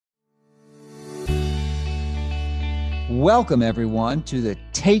Welcome, everyone, to the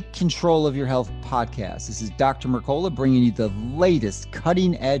Take Control of Your Health podcast. This is Dr. Mercola bringing you the latest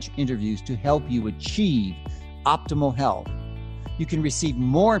cutting-edge interviews to help you achieve optimal health. You can receive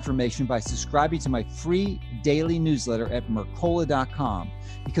more information by subscribing to my free daily newsletter at Mercola.com.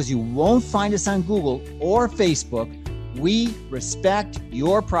 Because you won't find us on Google or Facebook, we respect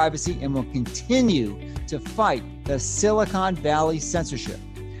your privacy and will continue to fight the Silicon Valley censorship.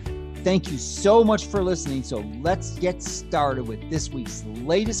 Thank you so much for listening. So let's get started with this week's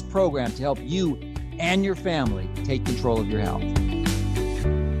latest program to help you and your family take control of your health.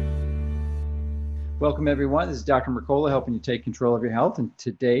 Welcome, everyone. This is Dr. Mercola helping you take control of your health. And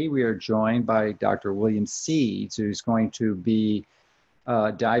today we are joined by Dr. William Seeds, who's going to be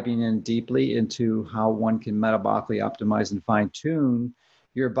diving in deeply into how one can metabolically optimize and fine-tune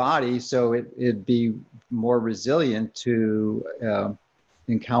your body so it'd be more resilient to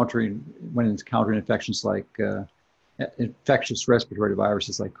encountering infections like infectious respiratory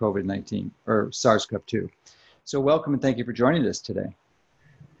viruses like COVID-19 or SARS-CoV-2. So welcome and thank you for joining us today.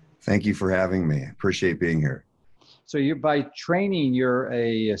 Thank you for having me. Appreciate being here. So by training, you're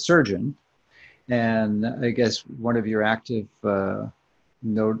a surgeon, and I guess one of your active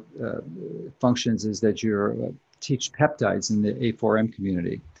functions is that you teach peptides in the A4M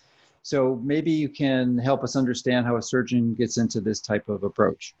community. So maybe you can help us understand how a surgeon gets into this type of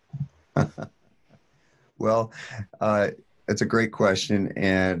approach. Well, it's a great question,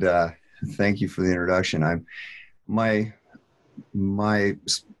 and thank you for the introduction. My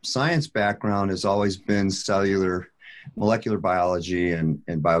science background has always been molecular biology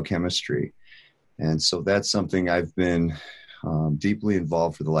and biochemistry, and so that's something I've been deeply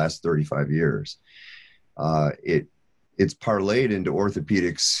involved for the last 35 years. It's parlayed into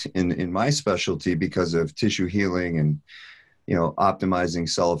orthopedics in my specialty because of tissue healing and, optimizing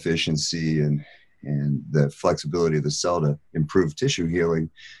cell efficiency and the flexibility of the cell to improve tissue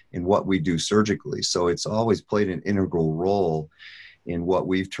healing in what we do surgically. So it's always played an integral role in what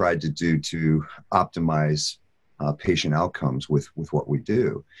we've tried to do to optimize patient outcomes with what we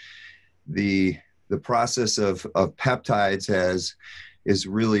do. The process of peptides has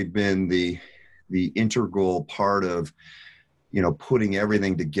really been the integral part of, putting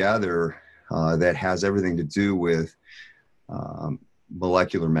everything together that has everything to do with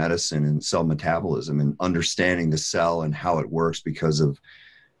molecular medicine and cell metabolism and understanding the cell and how it works because of,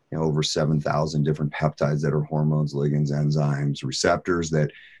 over 7,000 different peptides that are hormones, ligands, enzymes, receptors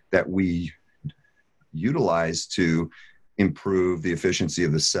that we utilize to improve the efficiency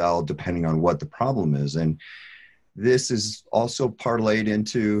of the cell depending on what the problem is. And this is also parlayed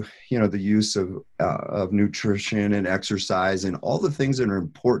into, the use of nutrition and exercise and all the things that are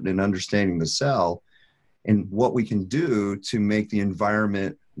important in understanding the cell and what we can do to make the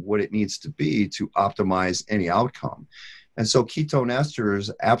environment what it needs to be to optimize any outcome. And so ketone esters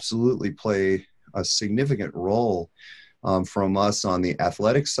absolutely play a significant role from us on the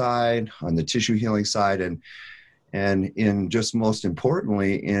athletic side, on the tissue healing side, and in just most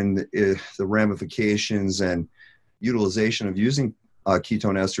importantly, in the ramifications and utilization of using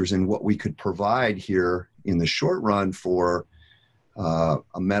ketone esters and what we could provide here in the short run for a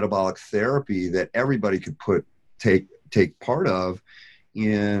metabolic therapy that everybody could take part of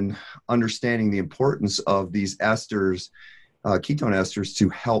in understanding the importance of these esters, ketone esters, to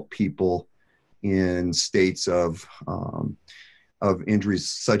help people in states of injuries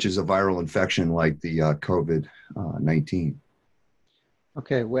such as a viral infection like the COVID-19.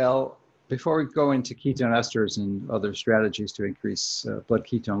 Okay, well, before we go into ketone esters and other strategies to increase blood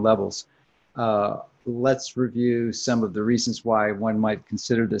ketone levels, let's review some of the reasons why one might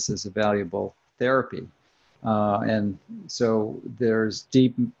consider this as a valuable therapy. And so there's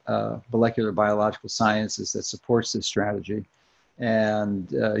deep molecular biological sciences that supports this strategy. And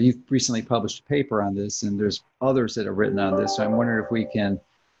you've recently published a paper on this, and there's others that have written on this. So I'm wondering if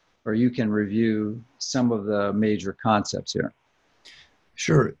you can review some of the major concepts here.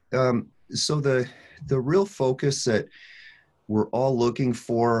 Sure. So the real focus that we're all looking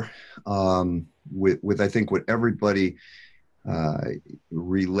for with I think what everybody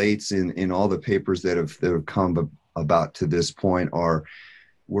relates in all the papers that have come about to this point are,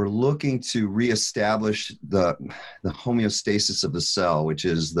 we're looking to reestablish the homeostasis of the cell, which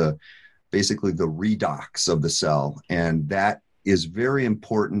is basically the redox of the cell, and that is very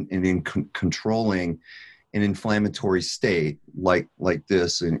important in controlling an inflammatory state like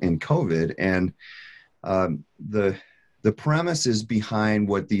this in COVID. And the premise is behind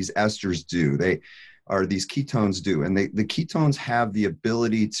what these esters do. These ketones do. And the ketones have the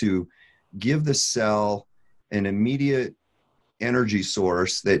ability to give the cell an immediate energy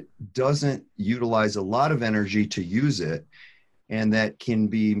source that doesn't utilize a lot of energy to use it, and that can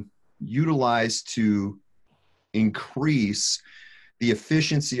be utilized to increase the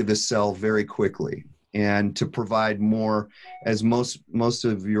efficiency of the cell very quickly, and to provide more, as most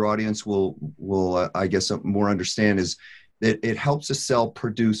of your audience will I guess more understand, is that it helps a cell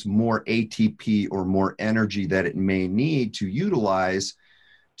produce more ATP, or more energy that it may need to utilize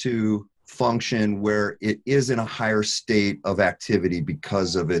to function where it is in a higher state of activity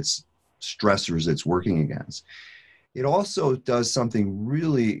because of its stressors it's working against. It also does something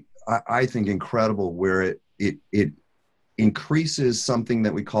really, I think, incredible, where it increases something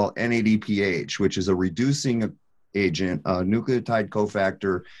that we call NADPH, which is a reducing agent, a nucleotide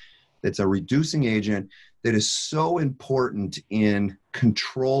cofactor that's a reducing agent that is so important in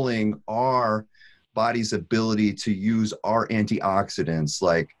controlling our body's ability to use our antioxidants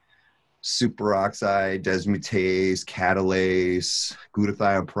like superoxide dismutase, catalase,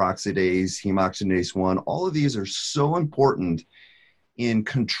 glutathione peroxidase, hemoxidase 1. All of these are so important in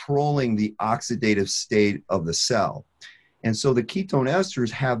controlling the oxidative state of the cell. And so the ketone esters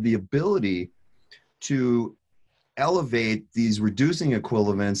have the ability to elevate these reducing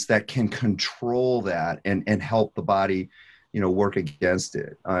equivalents that can control that and help the body, work against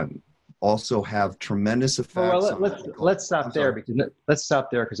it. Also have tremendous effects. Let's stop there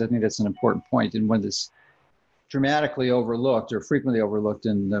because I think that's an important point, and one that's dramatically overlooked, or frequently overlooked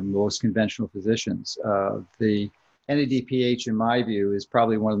in the most conventional physicians. The NADPH, in my view, is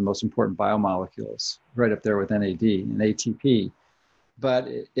probably one of the most important biomolecules, right up there with NAD and ATP. But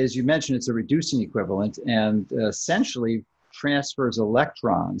as you mentioned, it's a reducing equivalent, and essentially transfers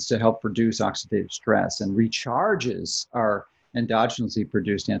electrons to help reduce oxidative stress and recharges our endogenously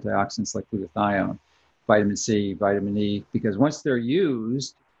produced antioxidants like glutathione, vitamin C, vitamin E, because once they're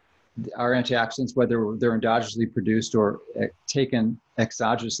used, our antioxidants, whether they're endogenously produced or taken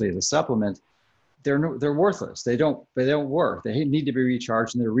exogenously as a supplement, they're worthless. They don't work. They need to be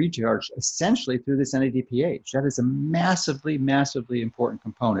recharged, and they're recharged essentially through this NADPH. That is a massively, massively important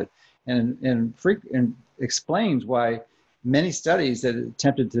component, and explains why many studies that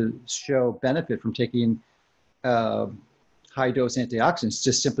attempted to show benefit from taking high-dose antioxidants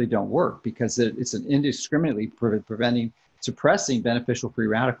just simply don't work, because it's an indiscriminately suppressing beneficial free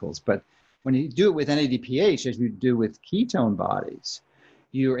radicals. But when you do it with NADPH, as you do with ketone bodies,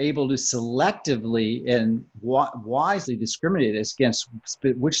 you're able to selectively and wisely discriminate against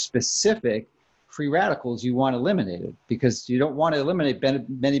which specific free radicals you want eliminated, because you don't want to eliminate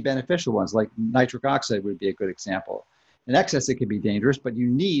many beneficial ones, like nitric oxide would be a good example. In excess, it can be dangerous, but you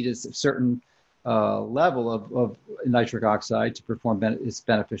need a certain level of nitric oxide to perform its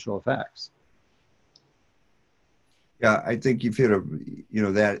beneficial effects. Yeah, I think you've hit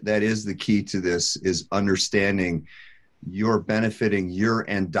that is the key to this, is understanding you're benefiting your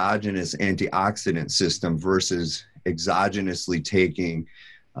endogenous antioxidant system versus exogenously taking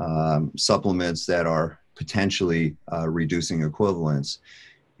supplements that are potentially reducing equivalents.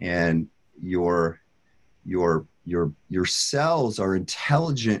 And your cells are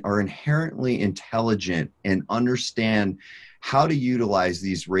inherently intelligent, and understand how to utilize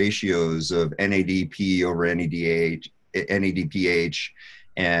these ratios of NADP over NADPH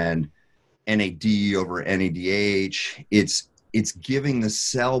and NAD over NADH. It's giving the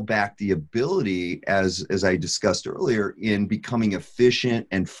cell back the ability, as I discussed earlier, in becoming efficient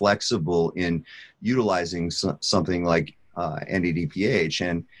and flexible in utilizing something like NADPH.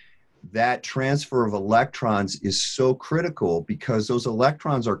 And that transfer of electrons is so critical, because those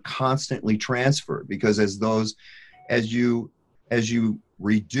electrons are constantly transferred, because as you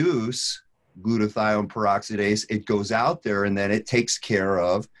reduce glutathione peroxidase, it goes out there, and then it takes care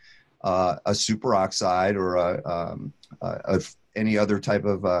of a superoxide or any other type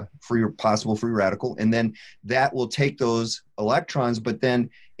of possible free radical, and then that will take those electrons, but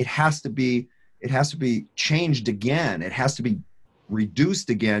then it has to be changed again. It has to be reduced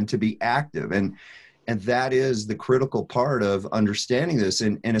again to be active, and that is the critical part of understanding this,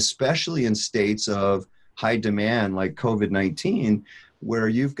 and especially in states of high demand like COVID-19, where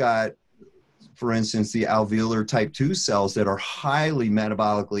you've got, for instance, the alveolar type 2 cells that are highly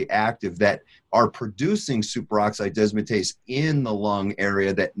metabolically active, that are producing superoxide dismutase in the lung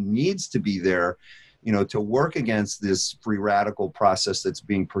area that needs to be there, to work against this free radical process that's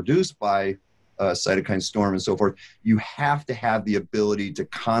being produced by cytokine storm and so forth. You have to have the ability to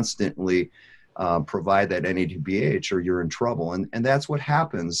constantly provide that NADPH, or you're in trouble. And that's what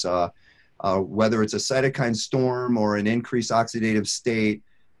happens, whether it's a cytokine storm or an increased oxidative state.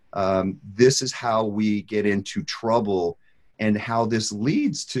 This is how we get into trouble, and how this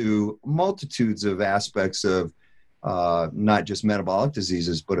leads to multitudes of aspects of not just metabolic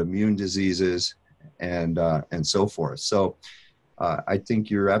diseases, but immune diseases and so forth. So I think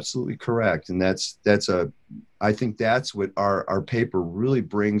you're absolutely correct. And I think that's what our paper really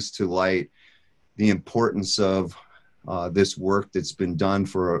brings to light, the importance of this work that's been done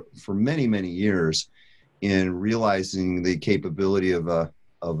for many, many years in realizing the capability of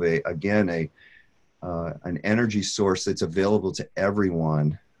an energy source that's available to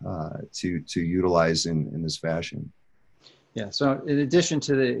everyone to utilize in this fashion. Yeah, so in addition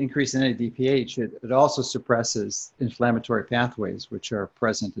to the increase in NADPH, it also suppresses inflammatory pathways which are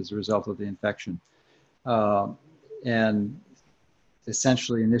present as a result of the infection, and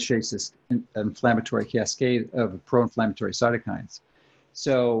essentially initiates this inflammatory cascade of pro-inflammatory cytokines.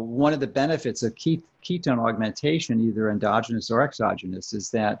 So one of the benefits of ketone augmentation, either endogenous or exogenous,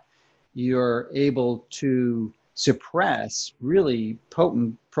 is that you're able to suppress really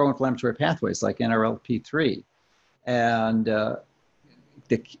potent pro-inflammatory pathways like NLRP3. And the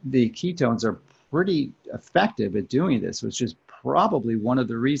ketones are pretty effective at doing this, which is probably one of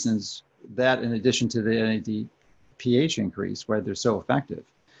the reasons that, in addition to the NADPH increase, why they're so effective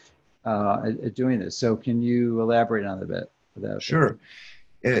at doing this. So can you elaborate on it a bit? Sure.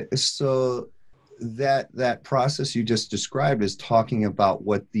 So that process you just described is talking about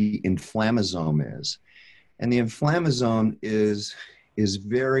what the inflammasome is. And the inflammasome is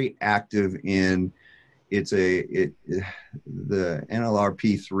very active in the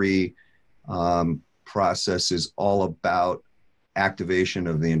NLRP3 process is all about activation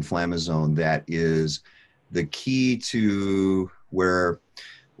of the inflammasome. That is the key to where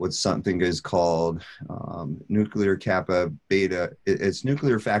what something is called nuclear kappa beta. It's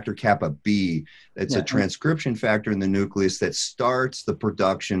nuclear factor kappa B. That's a transcription factor in the nucleus that starts the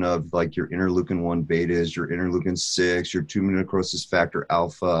production of like your interleukin-1 betas, your interleukin-6, your tumor necrosis factor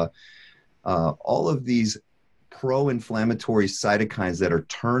alpha, all of these pro-inflammatory cytokines that are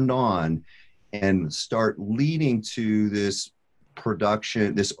turned on and start leading to this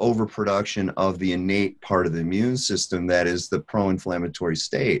production, this overproduction of the innate part of the immune system that is the pro-inflammatory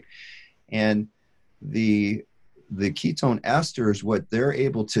state. And the ketone esters, what they're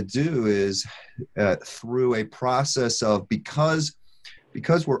able to do is through a process of, because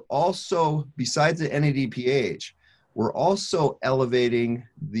we're also, besides the NADPH, we're also elevating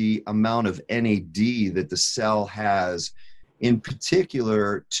the amount of NAD that the cell has, in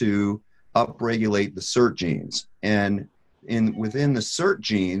particular to upregulate the SIRT genes. And within the SIRT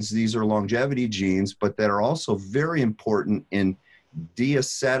genes, these are longevity genes, but that are also very important in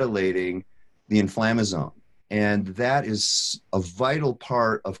deacetylating the inflammasome. And that is a vital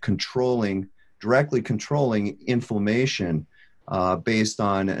part of directly controlling inflammation based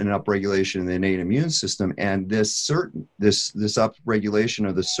on an upregulation of the innate immune system. And this upregulation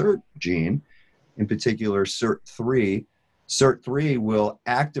of the SIRT gene, in particular SIRT3 will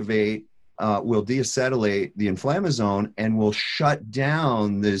activate, will deacetylate the inflammasome and will shut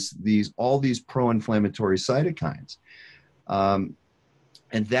down all these pro-inflammatory cytokines. And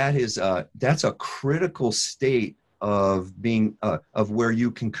that's a critical state of being of where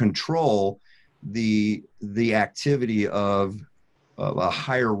you can control the activity of a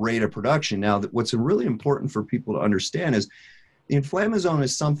higher rate of production. Now, what's really important for people to understand is the inflammasome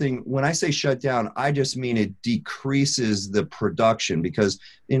is something, when I say shut down, I just mean it decreases the production, because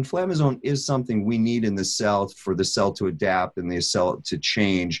the inflammasome is something we need in the cell for the cell to adapt and the cell to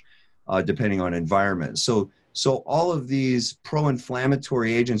change depending on environment. So all of these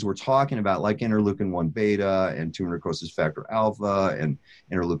pro-inflammatory agents we're talking about, like interleukin-1 beta and tumor necrosis factor alpha and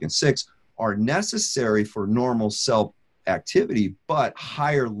interleukin-6, are necessary for normal cell activity, but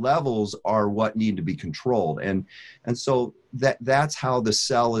higher levels are what need to be controlled. And so that's how the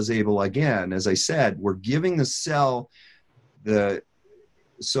cell is able, again, as I said, we're giving the cell the,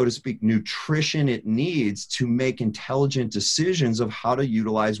 so to speak, nutrition it needs to make intelligent decisions of how to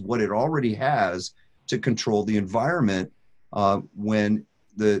utilize what it already has to control the environment when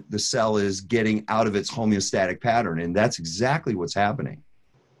the cell is getting out of its homeostatic pattern. And that's exactly what's happening.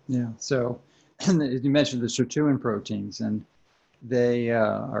 Yeah. So you mentioned the sirtuin proteins, and they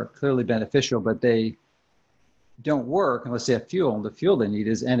are clearly beneficial, but they don't work unless they have fuel. And the fuel they need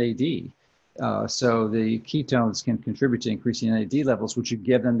is NAD. So the ketones can contribute to increasing NAD levels, which would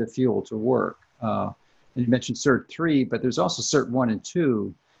give them the fuel to work. And you mentioned SIRT3, but there's also SIRT1 and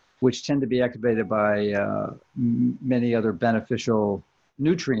 2, which tend to be activated by many other beneficial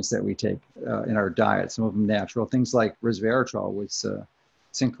nutrients that we take in our diet, some of them natural, things like resveratrol, which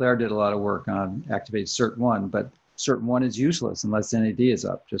Sinclair did a lot of work on activating SIRT1, but SIRT1 is useless unless NAD is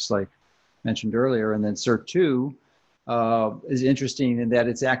up, just like mentioned earlier. And then SIRT2 is interesting in that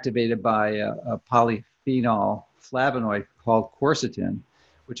it's activated by a polyphenol flavonoid called quercetin,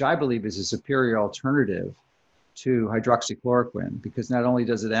 which I believe is a superior alternative to hydroxychloroquine, because not only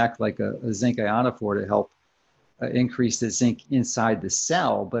does it act like a zinc ionophore to help increase the zinc inside the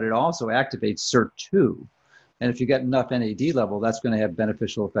cell, but it also activates SIRT2. And if you get enough NAD level, that's going to have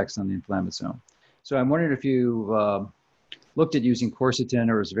beneficial effects on the inflammasome. So I'm wondering if you've looked at using quercetin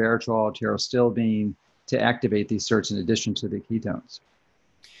or resveratrol, pterostilbene to activate these SIRTs in addition to the ketones.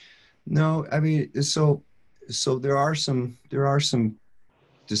 No, I mean, so there are some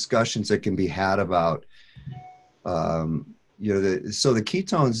discussions that can be had about, the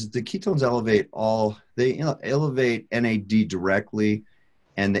ketones elevate NAD directly,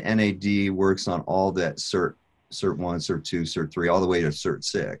 and the NAD works on all that SIRT1, SIRT2, SIRT3, all the way to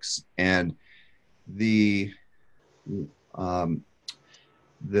SIRT6, and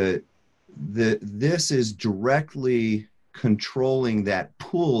this is directly controlling that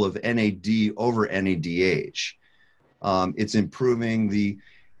pool of NAD over NADH.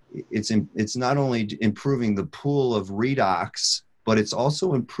 It's not only improving the pool of redox, but it's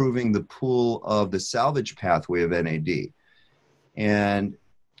also improving the pool of the salvage pathway of NAD. And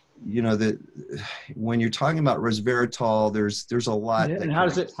when you're talking about resveratrol, there's a lot. Yeah, and how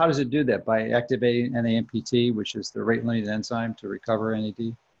does it do that? By activating NAMPT, which is the rate limiting enzyme to recover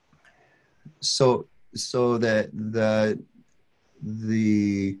NAD? So that the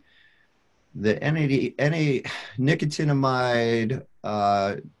nicotinamide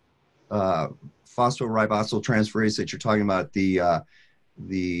phosphoribosyl transferase that you're talking about, the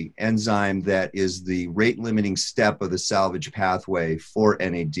enzyme that is the rate limiting step of the salvage pathway for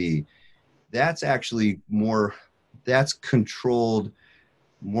NAD, that's controlled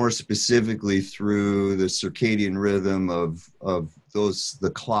more specifically through the circadian rhythm of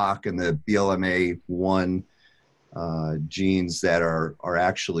the clock and the BLMA1 genes that are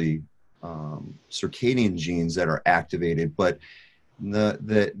actually circadian genes that are activated. But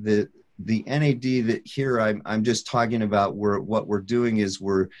the NAD that here I'm just talking about, what we're doing is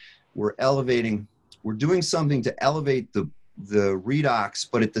we're doing something to elevate the redox,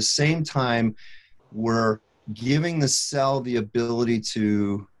 but at the same time we're giving the cell the ability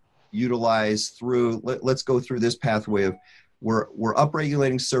to utilize through, let's go through this pathway of, we're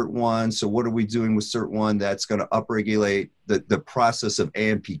upregulating SIRT1. So what are we doing with SIRT1? That's going to upregulate the process of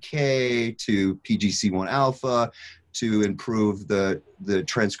AMPK to PGC1 alpha to improve the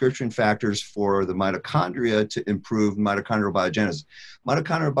transcription factors for the mitochondria to improve mitochondrial biogenesis.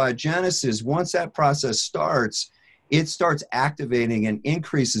 Mitochondrial biogenesis, once that process starts, it starts activating and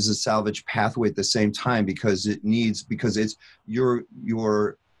increases the salvage pathway at the same time, because you're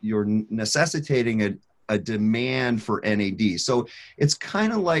necessitating a demand for NAD. So it's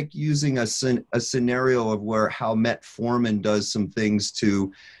kind of like using a scenario of how metformin does some things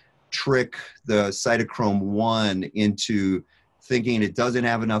to trick the cytochrome 1 into thinking it doesn't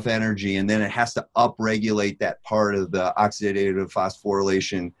have enough energy, and then it has to upregulate that part of the oxidative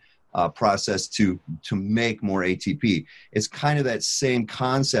phosphorylation process to make more ATP. It's kind of that same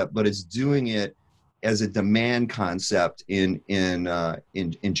concept, but it's doing it as a demand concept in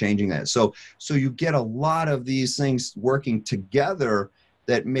changing that. So you get a lot of these things working together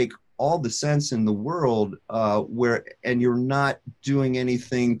that make all the sense in the world, and you're not doing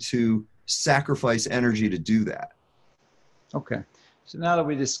anything to sacrifice energy to do that. Okay. So now that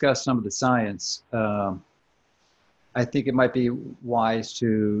we discussed some of the science, I think it might be wise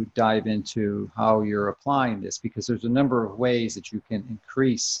to dive into how you're applying this, because there's a number of ways that you can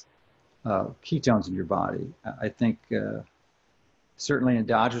increase ketones in your body. I think certainly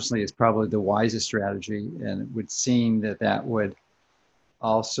endogenously is probably the wisest strategy, and it would seem that would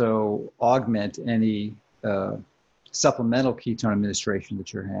also augment any supplemental ketone administration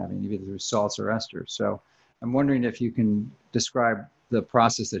that you're having, either through salts or esters. So I'm wondering if you can describe the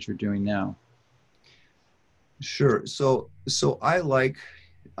process that you're doing now. Sure. So I like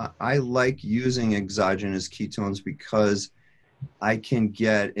using exogenous ketones because I can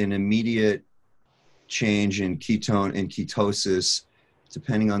get an immediate change in ketone and ketosis,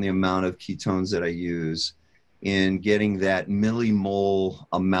 depending on the amount of ketones that I use, in getting that millimole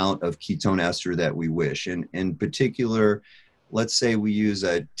amount of ketone ester that we wish. And in particular, let's say we use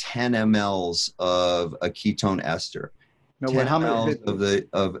 10 mLs of a ketone ester. No, 10 mLs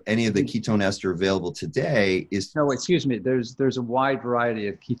of any of the ketone ester available today is. No, excuse me. There's a wide variety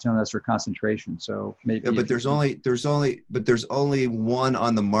of ketone ester concentration. So maybe. Yeah, but there's only one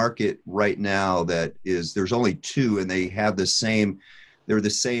on the market right now that is. There's only two, and they have the same. They're the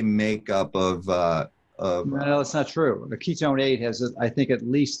same makeup of. No, that's not true. The ketone 8 has, I think, at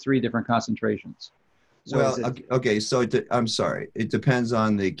least 3 different concentrations. So okay. So I'm sorry. It depends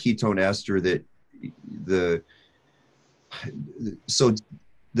on the ketone ester that So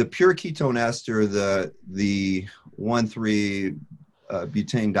the pure ketone ester, the 1,3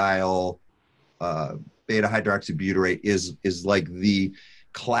 butanediol beta hydroxybutyrate is like the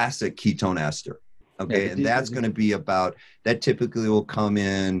classic ketone ester. Okay, and that's going to be about, that typically will come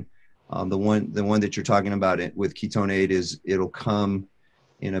in, the one that you're talking about with ketone 8 it'll come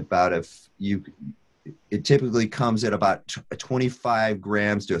in about, it typically comes at about 25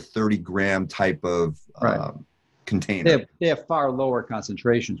 grams to a 30 gram type of container. They have far lower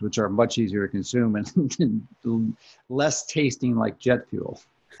concentrations, which are much easier to consume and less tasting like jet fuel.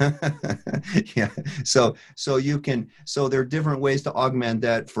 Yeah. So there are different ways to augment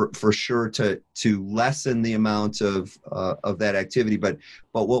that for sure to lessen the amount of that activity. But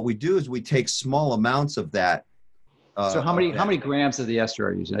what we do is we take small amounts of that. So how many grams of the ester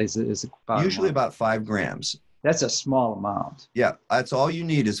are you using? Is it usually about 5 grams? That's a small amount. Yeah, that's all you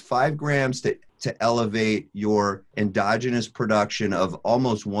need is 5 grams to elevate your endogenous production of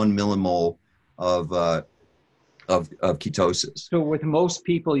almost 1 millimole of ketosis. So with most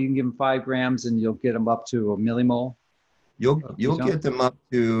people, you can give them 5 grams and you'll get them up to a millimole? You'll get them up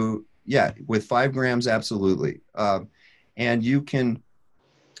to, with 5 grams, absolutely. And you can,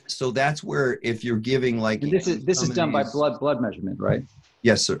 so that's where if you're giving like... And this is done by blood measurement, right?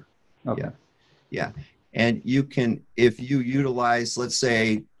 Yes, sir. Okay. Yeah. And you can, if you utilize, let's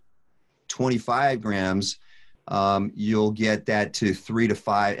say 25 grams, you'll get that to 3 to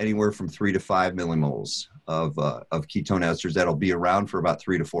 5, anywhere from 3 to 5 millimoles of ketone esters that'll be around for about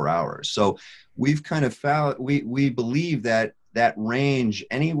 3 to 4 hours. So we've kind of found, we believe that range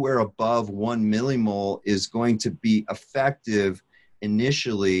anywhere above 1 millimole is going to be effective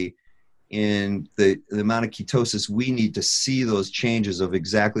initially in the amount of ketosis we need to see those changes of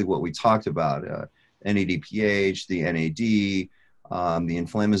exactly what we talked about, NADPH, the NAD, the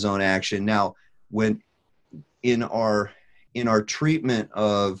inflammasome action. Now, when in our treatment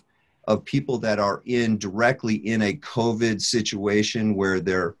of people that are directly in a COVID situation where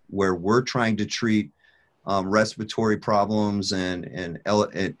we're trying to treat respiratory problems and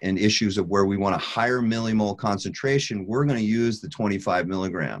issues of where we want a higher millimole concentration, we're going to use the 25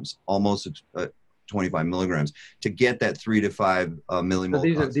 milligrams, almost 25 milligrams, to get that 3 to 5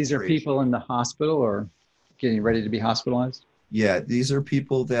 millimole. So these are people in the hospital or getting ready to be hospitalized? Yeah, these are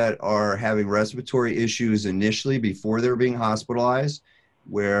people that are having respiratory issues initially before they're being hospitalized,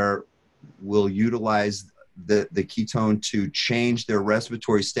 where we'll utilize the ketone to change their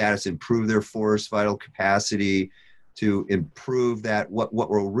respiratory status, improve their forced vital capacity, to improve that. What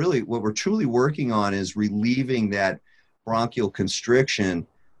we're truly working on is relieving that bronchial constriction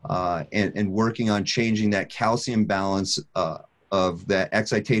and working on changing that calcium balance of that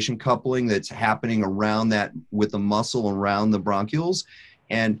excitation coupling that's happening around that with the muscle around the bronchioles.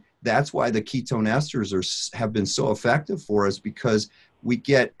 And that's why the ketone esters have been so effective for us, because we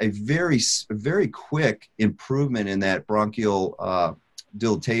get a very, very quick improvement in that bronchial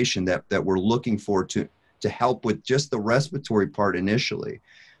dilatation that we're looking for to help with just the respiratory part initially.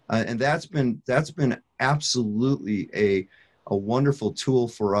 And that's been absolutely a wonderful tool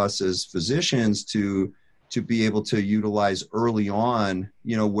for us as physicians to be able to utilize early on,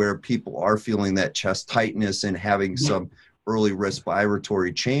 where people are feeling that chest tightness and having some early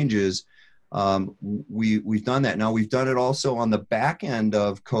respiratory changes. We've done that. Now, we've done it also on the back end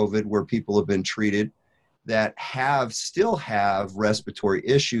of COVID, where people have been treated that still have respiratory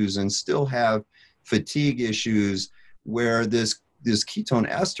issues and still have fatigue issues, where this ketone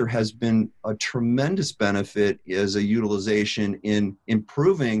ester has been a tremendous benefit as a utilization in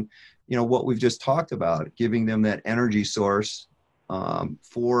improving, what we've just talked about, giving them that energy source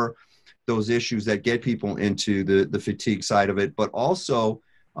for those issues that get people into the fatigue side of it, but also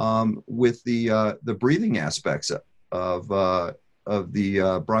with the breathing aspects of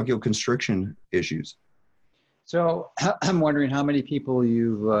the bronchial constriction issues. So I'm wondering how many people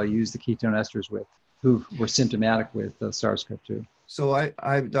you've used the ketone esters with who were symptomatic with SARS-CoV-2. So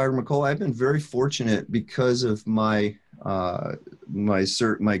Dr. McCullough, I've been very fortunate because of my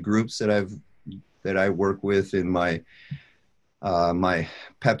groups that I work with in my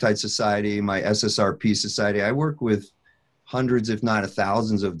peptide society, my SSRP society. I work with hundreds, if not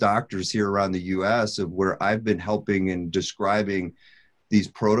thousands, of doctors here around the U.S. of where I've been helping and describing these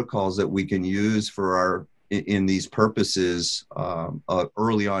protocols that we can use for in these purposes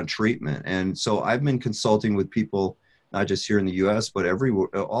early on treatment. And so I've been consulting with people, not just here in the U.S., but everywhere,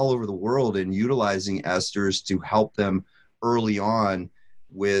 all over the world, and utilizing esters to help them early on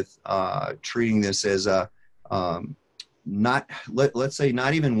with treating this as let's say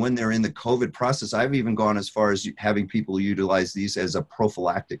not even when they're in the COVID process. I've even gone as far as having people utilize these as a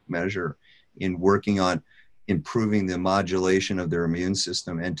prophylactic measure in working on improving the modulation of their immune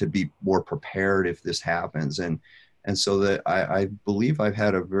system and to be more prepared if this happens. And so that I believe I've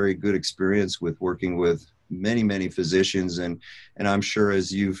had a very good experience with working with many physicians, and I'm sure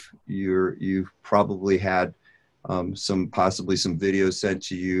as you've probably had possibly some videos sent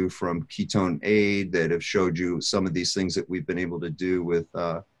to you from Ketone Aid that have showed you some of these things that we've been able to do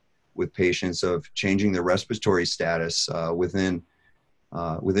with patients, of changing their respiratory status within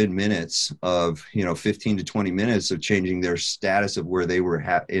minutes of 15 to 20 minutes of changing their status of where they were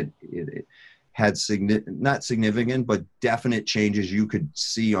had not significant, but definite changes you could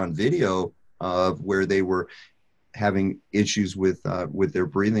see on video of where they were having issues with their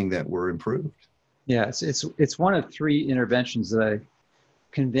breathing that were improved. Yeah, it's one of three interventions that I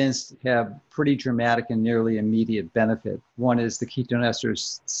convinced have pretty dramatic and nearly immediate benefit. One is the ketone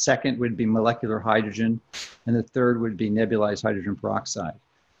esters. Second would be molecular hydrogen, and the third would be nebulized hydrogen peroxide,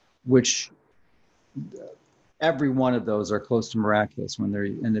 which every one of those are close to miraculous when they're,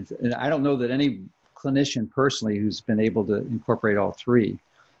 and I don't know that any clinician personally who's been able to incorporate all three,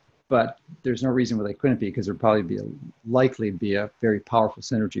 but there's no reason why they couldn't be, because there'd probably likely be a very powerful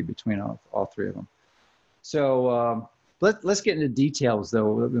synergy between all three of them. So let's get into details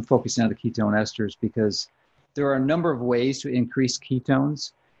though. We've been focusing on the ketone esters because there are a number of ways to increase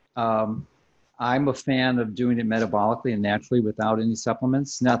ketones. I'm a fan of doing it metabolically and naturally without any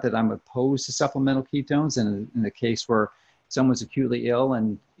supplements. Not that I'm opposed to supplemental ketones. And in the case where someone's acutely ill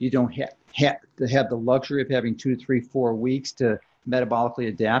and you don't have the luxury of having 2 to 3, 4 weeks to metabolically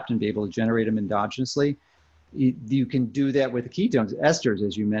adapt and be able to generate them endogenously, you can do that with the ketones, esters,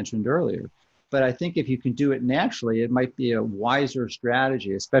 as you mentioned earlier. But I think if you can do it naturally, it might be a wiser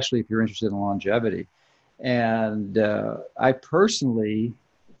strategy, especially if you're interested in longevity. And I personally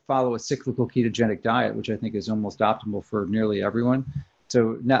follow a cyclical ketogenic diet, which I think is almost optimal for nearly everyone.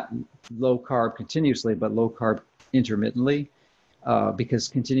 So not low carb continuously, but low carb intermittently, because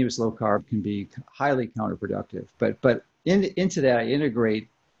continuous low carb can be highly counterproductive. But into that, I integrate,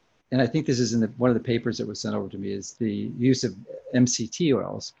 and I think this is in one of the papers that was sent over to me, is the use of MCT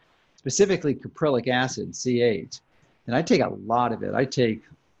oils, specifically caprylic acid, C8. And I take a lot of it. I take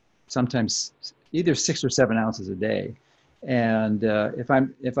sometimes either 6 or 7 ounces a day. And if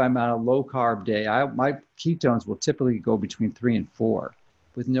I'm on a low carb day, my ketones will typically go between 3 and 4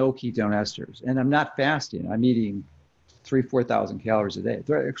 with no ketone esters. And I'm not fasting. I'm eating 4,000 calories a day.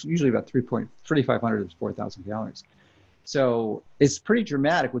 They're usually about 3,500 to 4,000 calories. So it's pretty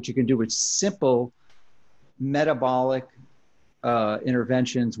dramatic what you can do with simple metabolic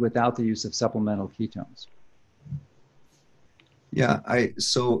interventions without the use of supplemental ketones. Yeah, I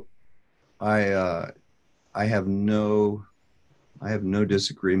have no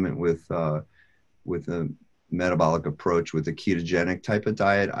disagreement with a metabolic approach with a ketogenic type of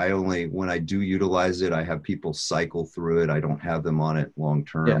diet. When I do utilize it, I have people cycle through it. I don't have them on it long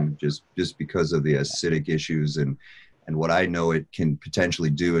term, just because of the acidic issues and what I know it can potentially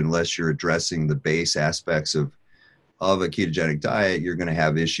do. Unless you're addressing the base aspects of a ketogenic diet, you're going to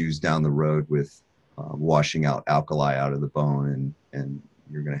have issues down the road with washing out alkali out of the bone, and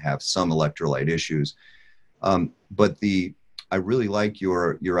you're going to have some electrolyte issues. But I really like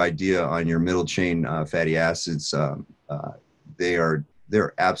your idea on your middle chain fatty acids.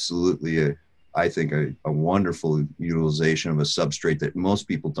 They're absolutely I think a wonderful utilization of a substrate that most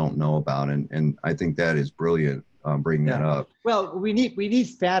people don't know about, and I think that is brilliant. Bringing that up. Well, we need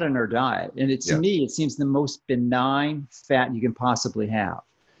fat in our diet, and to me, it seems the most benign fat you can possibly have,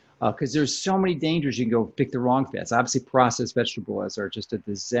 because there's so many dangers. You can go pick the wrong fats. Obviously, processed vegetable oils are just a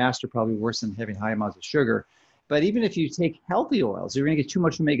disaster, probably worse than having high amounts of sugar. But even if you take healthy oils, you're going to get too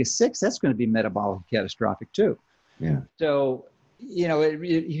much omega-6. That's going to be metabolic catastrophic too. Yeah. So,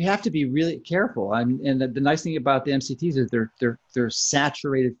 you have to be really careful. And the nice thing about the MCTs is they're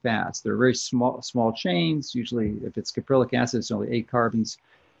saturated fats. They're very small chains. Usually, if it's caprylic acid, it's only 8 carbons.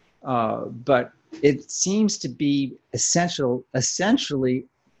 But it seems to be essentially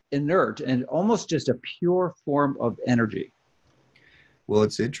inert and almost just a pure form of energy. Well,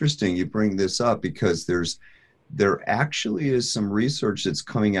 it's interesting you bring this up because there actually is some research that's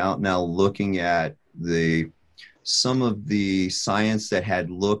coming out now looking at some of the science that had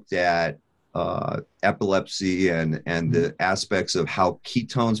looked at epilepsy and the aspects of how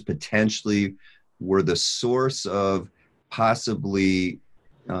ketones potentially were the source of possibly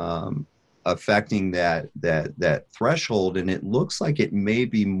affecting that threshold. And it looks like it may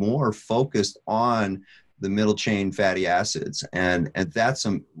be more focused on the middle chain fatty acids. And that's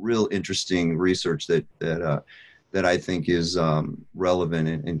some real interesting research that I think is relevant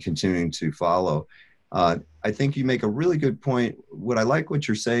and continuing to follow. I think you make a really good point. What I like what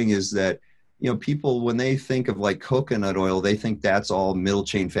you're saying is that, people, when they think of like coconut oil, they think that's all middle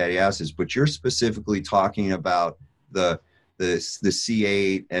chain fatty acids, but you're specifically talking about the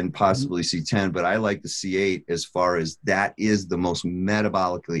C8 and possibly C10, but I like the C8 as far as that is the most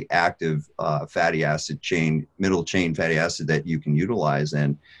metabolically active fatty acid chain, middle chain fatty acid that you can utilize.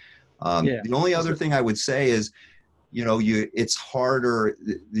 And the only other thing I would say is, it's harder.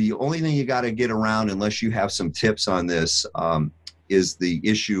 The only thing you got to get around, unless you have some tips on this, is the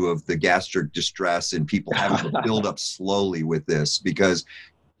issue of the gastric distress and people having to build up slowly with this, because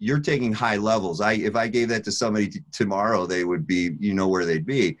you're taking high levels. If I gave that to somebody tomorrow, they would be, where they'd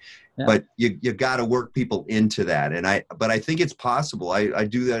be. Yeah. But you got to work people into that. But I think it's possible. I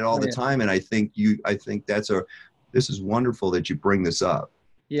do that all the time. And I think this is wonderful that you bring this up.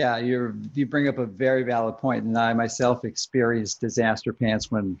 Yeah, you bring up a very valid point. And I myself experienced disaster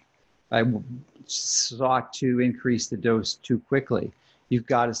pants when I sought to increase the dose too quickly. You've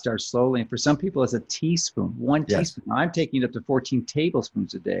got to start slowly. And for some people, it's a teaspoon, one teaspoon. I'm taking it up to 14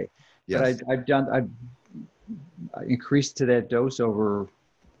 tablespoons a day. Yes. But I've increased to that dose over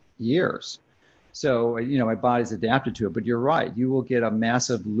years. So, my body's adapted to it. But you're right. You will get a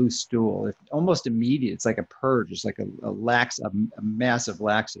massive loose stool. It's almost immediate. It's like a purge. It's like a massive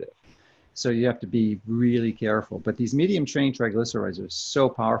laxative. So you have to be really careful. But these medium chain triglycerides are so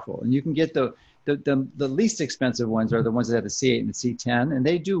powerful. And you can get the least expensive ones are the ones that have the C8 and the C10, and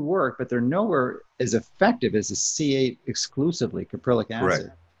they do work, but they're nowhere as effective as the C8 exclusively, caprylic acid,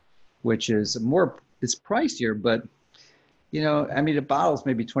 right, which is it's pricier, but a bottle's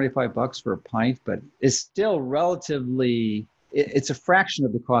maybe $25 for a pint, but it's still relatively, it's a fraction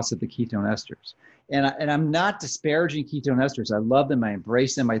of the cost of the ketone esters. And I'm not disparaging ketone esters. I love them. I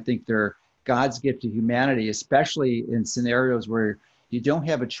embrace them. I think they're God's gift to humanity, especially in scenarios where you don't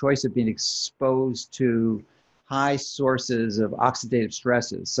have a choice of being exposed to high sources of oxidative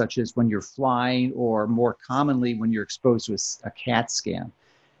stresses, such as when you're flying, or more commonly when you're exposed to a CAT scan.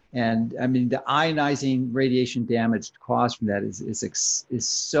 And the ionizing radiation damage caused from that is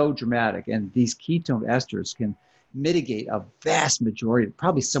so dramatic. And these ketone esters can mitigate a vast majority,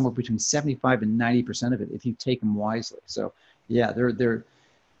 probably somewhere between 75 and 90% of it, if you take them wisely. So yeah,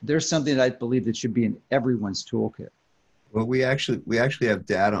 there's something that I believe that should be in everyone's toolkit. Well, we actually have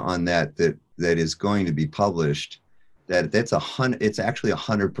data on that is going to be published. It's actually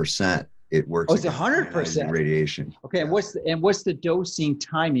 100%. It works. Oh, it's 100% radiation. Okay, yeah. And what's the dosing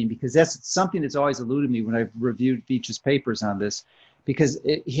timing? Because that's something that's always eluded me when I've reviewed Veach's papers on this, because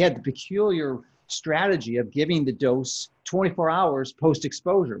he had the peculiar strategy of giving the dose 24 hours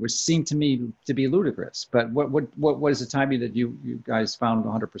post-exposure, which seemed to me to be ludicrous. But what is the timing that you guys found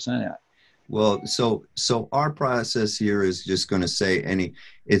 100% at? Well, so our process here is just going to say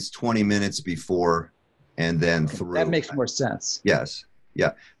it's 20 minutes before and then through. That makes more sense. Yes.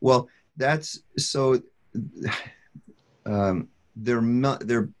 Yeah. Well, that's so there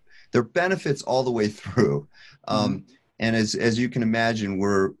are benefits all the way through. And as you can imagine,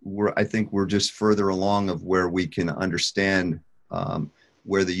 I think we're just further along of where we can understand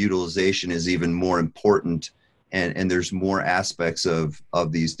where the utilization is even more important. And there's more aspects of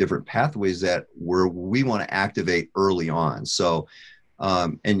these different pathways that we want to activate early on. So,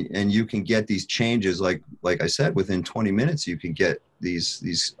 and you can get these changes, like I said, within 20 minutes, you can get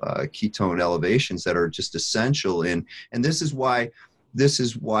these ketone elevations that are just essential. And this is why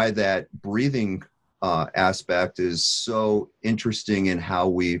that breathing aspect is so interesting in how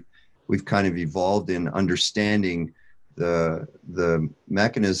we've kind of evolved in understanding the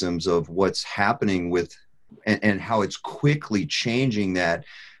mechanisms of what's happening with and how it's quickly changing that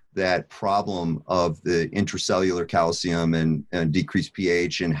problem of the intracellular calcium and decreased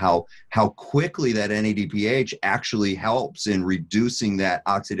pH, and how quickly that NADPH actually helps in reducing that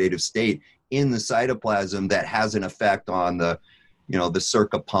oxidative state in the cytoplasm that has an effect on the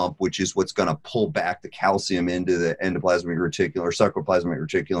Circa pump, which is what's going to pull back the calcium into the endoplasmic reticulum or sarcoplasmic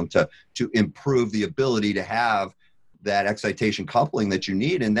reticulum to improve the ability to have that excitation coupling that you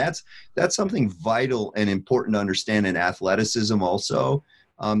need. And that's something vital and important to understand in athleticism also.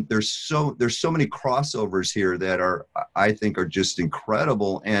 There's so many crossovers here that I think are just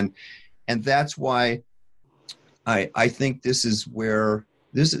incredible. And that's why I think this is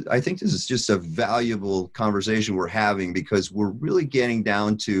just a valuable conversation we're having, because we're really getting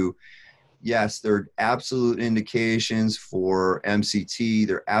down to, yes, there are absolute indications for MCT.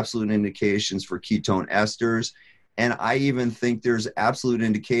 There are absolute indications for ketone esters. And I even think there's absolute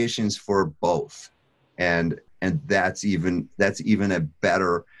indications for both. And that's even a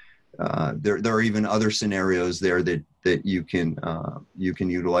better, there are even other scenarios there that you can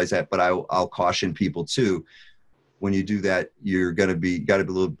utilize that. But I'll caution people too. when you do that, you're going to be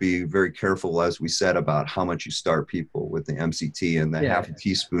very careful, as we said, about how much you start people with the MCT, and the half a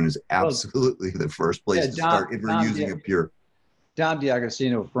teaspoon is absolutely the first place to start if we're using a pure. Dom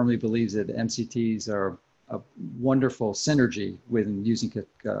D'Agostino firmly believes that MCTs are a wonderful synergy with using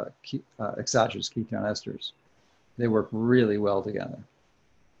exogenous ketone esters. They work really well together.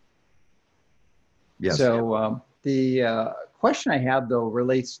 Yes. So the question I have, though,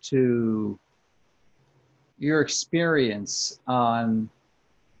 relates to your experience on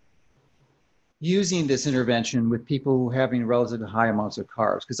using this intervention with people who are having relatively high amounts of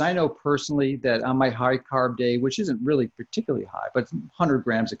carbs. Because I know personally that on my high carb day, which isn't really particularly high, but 100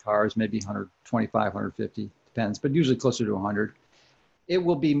 grams of carbs, maybe 125, 150, depends, but usually closer to 100. It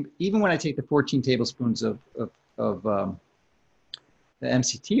will be, even when I take the 14 tablespoons of the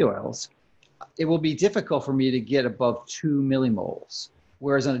MCT oils, it will be difficult for me to get above 2 millimoles.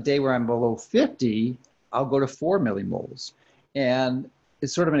 Whereas on a day where I'm below 50, I'll go to 4 millimoles. And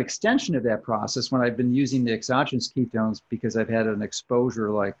it's sort of an extension of that process when I've been using the exogenous ketones because I've had an exposure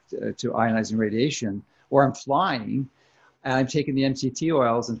like to ionizing radiation, or I'm flying and I'm taking the MCT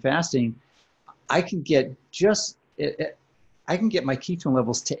oils and fasting. I can get my ketone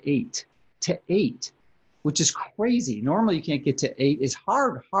levels to 8, which is crazy. Normally you can't get to 8. It's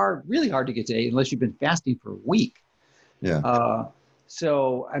really hard to get to 8 unless you've been fasting for a week. Yeah.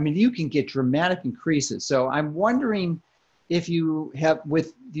 So, I mean, you can get dramatic increases. So I'm wondering if you have,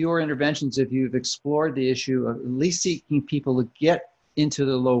 with your interventions, if you've explored the issue of at least seeking people to get into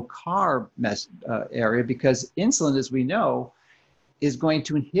the low carb area, because insulin, as we know, is going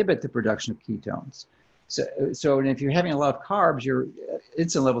to inhibit the production of ketones. So and if you're having a lot of carbs, your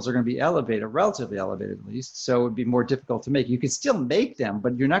insulin levels are going to be elevated, relatively elevated at least. So it would be more difficult to make. You can still make them,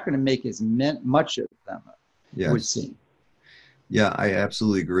 but you're not going to make as much of them, it would seem. Yeah, I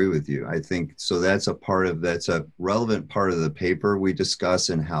absolutely agree with you. I think so. That's a relevant part of the paper we discuss,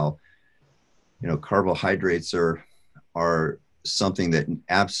 and how, carbohydrates are something that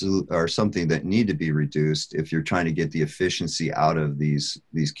something that need to be reduced if you're trying to get the efficiency out of these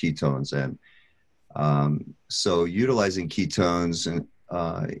ketones. And so utilizing ketones, and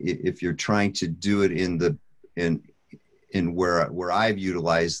if you're trying to do it in where I've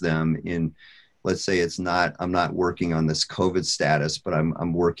utilized them in, let's say I'm not working on this COVID status, but I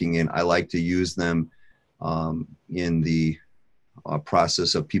like to use them in the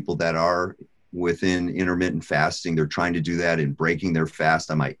process of people that are within intermittent fasting. They're trying to do that and breaking their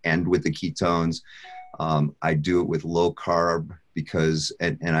fast. I might end with the ketones. I do it with low carb because,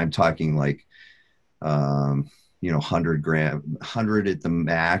 and I'm talking like, 100 at the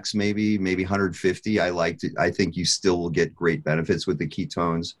max, maybe 150. I think you still will get great benefits with the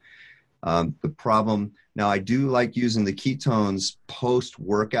ketones. The problem now, I do like using the ketones post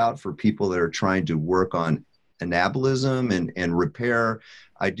workout for people that are trying to work on anabolism and repair.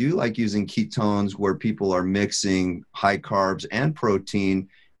 I do like using ketones where people are mixing high carbs and protein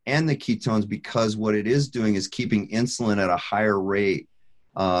and the ketones, because what it is doing is keeping insulin at a higher rate,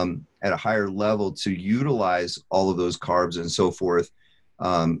 at a higher level, to utilize all of those carbs and so forth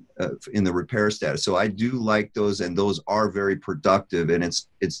in the repair status. So I do like those, and those are very productive. And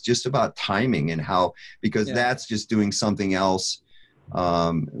it's just about timing and how, because that's just doing something else,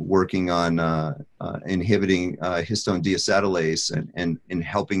 working on inhibiting histone deacetylase and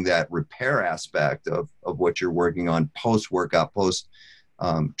helping that repair aspect of what you're working on post-workout,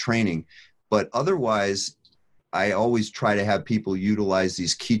 post-training. But otherwise, I always try to have people utilize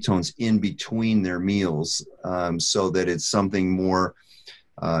these ketones in between their meals, so that it's something more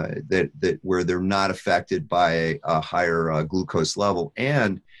that where they're not affected by a higher glucose level.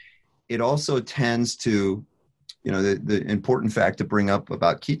 And it also tends to, the important fact to bring up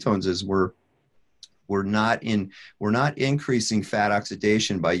about ketones is we're not increasing fat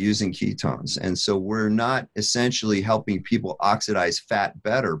oxidation by using ketones, and so we're not essentially helping people oxidize fat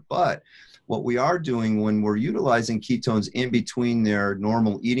better. But what we are doing when we're utilizing ketones in between their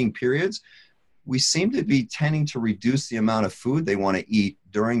normal eating periods, we seem to be tending to reduce the amount of food they want to eat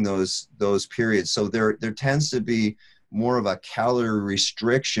during those periods. So there tends to be more of a calorie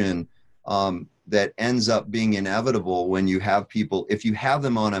restriction that ends up being inevitable when you have people, if you have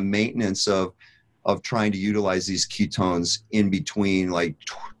them on a maintenance of trying to utilize these ketones in between, like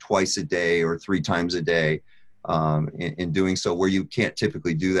twice a day or 3 times a day, in doing so, where you can't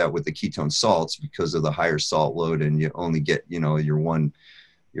typically do that with the ketone salts because of the higher salt load, and you only get, your one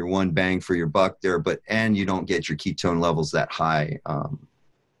bang for your buck there, and you don't get your ketone levels that high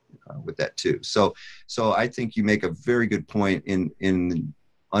with that too. So I think you make a very good point in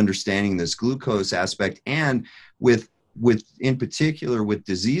understanding this glucose aspect, and with in particular with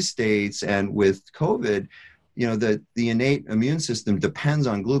disease states and with COVID, the innate immune system depends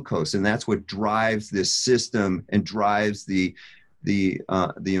on glucose, and that's what drives this system and drives the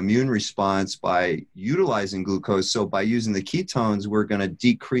immune response by utilizing glucose. So by using the ketones, we're going to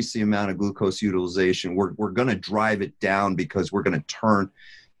decrease the amount of glucose utilization. We're going to drive it down because we're going to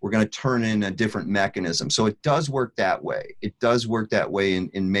turn in a different mechanism. So it does work that way. It does work that way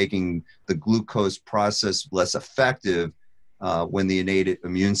in making the glucose process less effective when the innate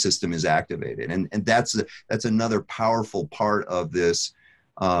immune system is activated. And that's another powerful part of this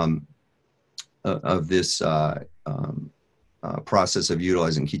process of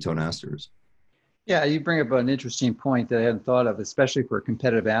utilizing ketone esters. Yeah, you bring up an interesting point that I hadn't thought of, especially for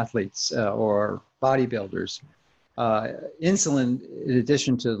competitive athletes or bodybuilders. Insulin, in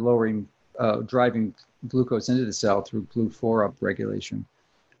addition to driving glucose into the cell through GLUT4 upregulation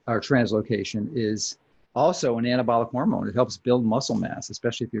or translocation, is also an anabolic hormone. It helps build muscle mass,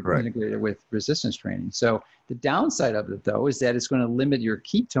 especially if you're integrated with resistance training. So the downside of it, though, is that it's going to limit your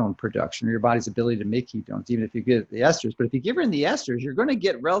ketone production or your body's ability to make ketones, even if you get the esters. But if you give in the esters, you're going to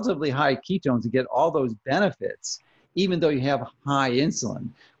get relatively high ketones and get all those benefits, even though you have high insulin,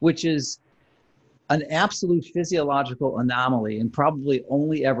 which is an absolute physiological anomaly and probably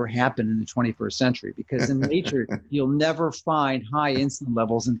only ever happened in the 21st century, because in nature, you'll never find high insulin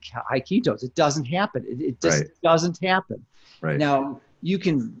levels and high ketones. It doesn't happen. It just doesn't happen. Right. Now, you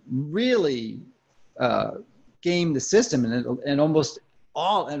can really game the system and almost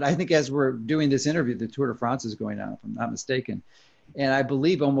all, and I think as we're doing this interview, the Tour de France is going on, if I'm not mistaken. And I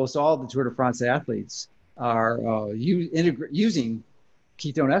believe almost all the Tour de France athletes are using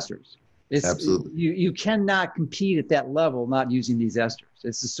ketone esters. Absolutely. You cannot compete at that level not using these esters.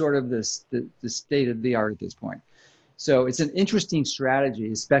 It's sort of the state of the art at this point. So it's an interesting strategy,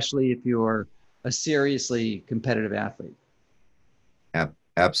 especially if you're a seriously competitive athlete.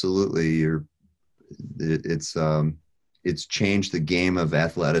 Absolutely. It's changed the game of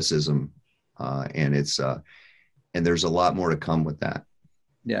athleticism, and there's a lot more to come with that.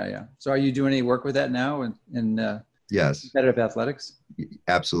 Yeah. So are you doing any work with that now in yes, competitive athletics?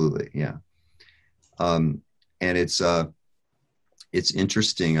 Absolutely. Yeah. And it's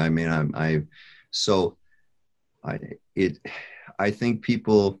interesting. I mean, I think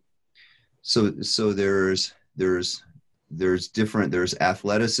people, so there's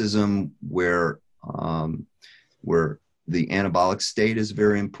athleticism where the anabolic state is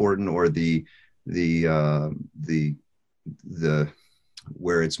very important, or the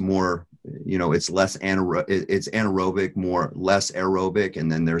where it's more, it's less it's anaerobic, less aerobic,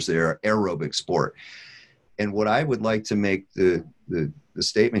 and then there's their aerobic sport. And what I would like to make the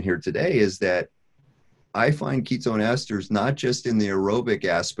statement here today is that I find ketone esters not just in the aerobic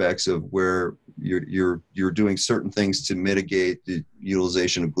aspects of where you're doing certain things to mitigate the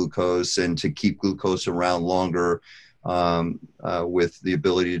utilization of glucose and to keep glucose around longer, with the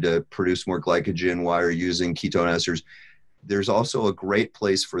ability to produce more glycogen while you're using ketone esters. There's also a great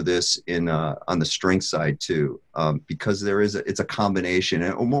place for this on the strength side too, because it's a combination,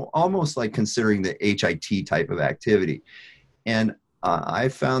 almost like considering the HIIT type of activity. And I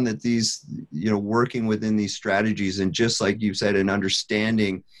found that these, working within these strategies, and just like you said, and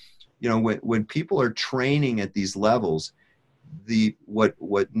understanding, when people are training at these levels, what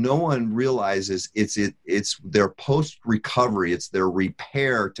no one realizes, it's their post recovery, it's their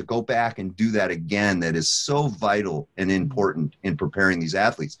repair to go back and do that again that is so vital and important in preparing these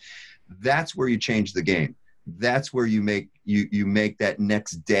athletes. That's where you change the game. That's where you make that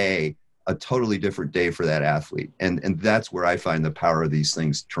next day a totally different day for that athlete, and that's where I find the power of these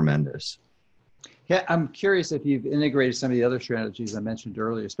things tremendous. Yeah, I'm curious if you've integrated some of the other strategies I mentioned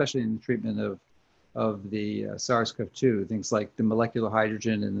earlier, especially in the treatment of the SARS-CoV-2, things like the molecular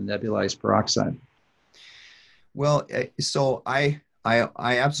hydrogen and the nebulized peroxide. Well, so I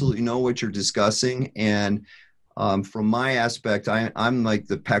absolutely know what you're discussing, and from my aspect, I'm like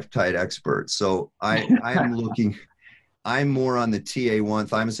the peptide expert. So I'm looking. I'm more on the TA1,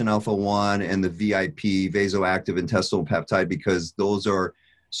 thymosin alpha-1, and the VIP, vasoactive intestinal peptide, because those are,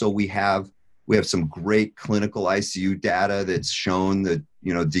 so we have some great clinical ICU data that's shown that,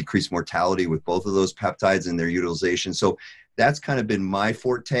 decreased mortality with both of those peptides and their utilization. So that's kind of been my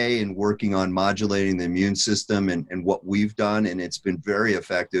forte in working on modulating the immune system and what we've done. And it's been very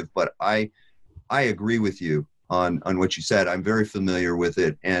effective, but I agree with you on what you said. I'm very familiar with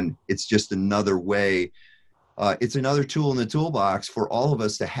it. And it's just another way. It's another tool in the toolbox for all of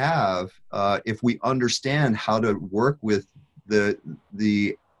us to have, if we understand how to work with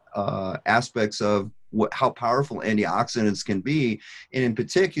the aspects of how powerful antioxidants can be, and in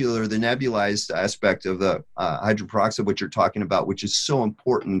particular the nebulized aspect of the hydrogen peroxide, which you're talking about, which is so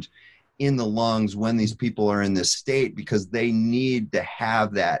important in the lungs when these people are in this state, because they need to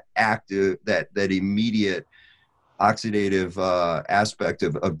have that active, that immediate oxidative aspect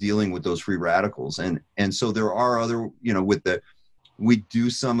of dealing with those free radicals. And so there are other, we do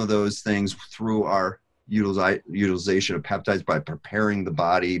some of those things through our utilization of peptides by preparing the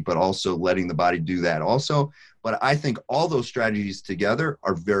body, but also letting the body do that also. But I think all those strategies together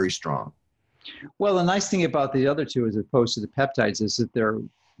are very strong. Well, the nice thing about the other two, as opposed to the peptides, is that they're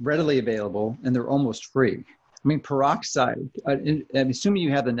readily available and they're almost free. I mean, peroxide, I'm assuming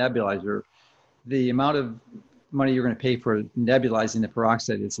you have the nebulizer, the amount of money you're going to pay for nebulizing the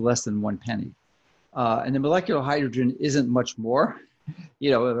peroxide is less than 1 penny. And the molecular hydrogen isn't much more.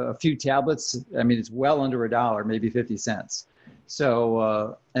 A few tablets, I mean, it's well under $1, maybe 50 cents.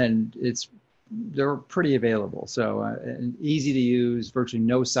 So, and they're pretty available. So, and easy to use, virtually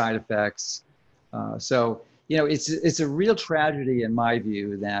no side effects. So, it's a real tragedy in my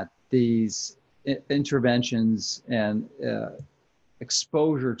view that these interventions and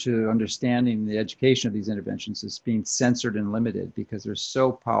exposure to understanding the education of these interventions is being censored and limited because they're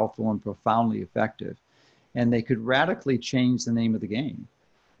so powerful and profoundly effective. And they could radically change the name of the game,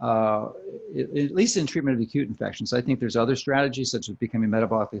 at least in treatment of acute infections. I think there's other strategies such as becoming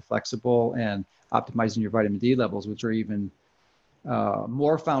metabolically flexible and optimizing your vitamin D levels, which are even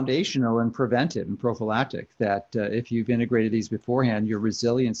more foundational and preventive and prophylactic, that if you've integrated these beforehand, your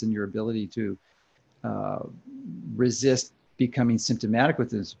resilience and your ability to resist becoming symptomatic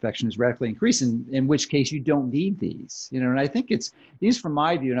with this infection is radically increasing, in which case you don't need these. And I think it's, these from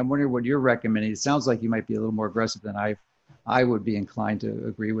my view, and I'm wondering what you're recommending. It sounds like you might be a little more aggressive than I would be inclined to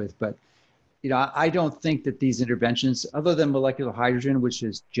agree with, but I don't think that these interventions, other than molecular hydrogen, which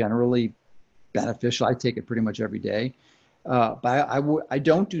is generally beneficial, I take it pretty much every day, but I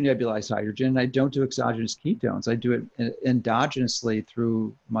don't do nebulized hydrogen. I don't do exogenous ketones. I do it endogenously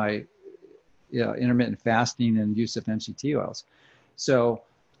through my intermittent fasting and use of MCT oils. So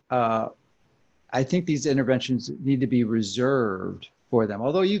I think these interventions need to be reserved for them.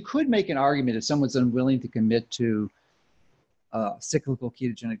 Although you could make an argument if someone's unwilling to commit to a cyclical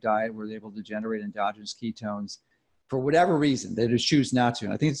ketogenic diet where they're able to generate endogenous ketones for whatever reason, they just choose not to.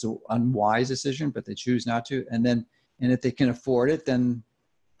 And I think it's an unwise decision, but they choose not to. And if they can afford it, then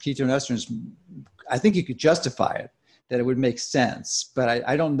ketone esters, I think you could justify it, that it would make sense, but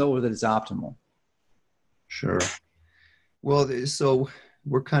I don't know that it's optimal. Sure. Well, so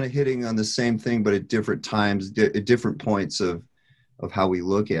we're kind of hitting on the same thing, but at different times, at different points of how we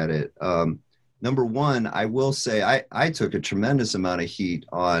look at it. Number one, I will say I took a tremendous amount of heat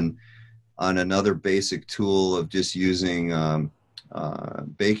on another basic tool of just using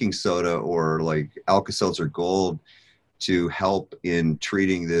baking soda or like Alka-Seltzer Gold to help in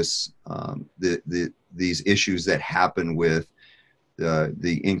treating this these issues that happen with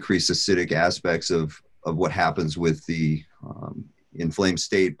the increased acidic aspects of what happens with the inflamed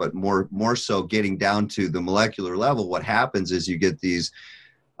state, but more so getting down to the molecular level. What happens is you get these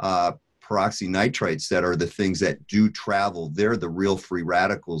peroxynitrites that are the things that do travel. They're the real free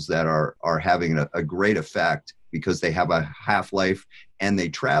radicals that are having a great effect because they have a half-life and they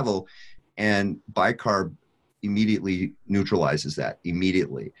travel, and bicarb immediately neutralizes that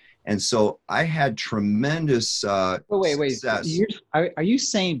immediately. And so I had tremendous success. Are you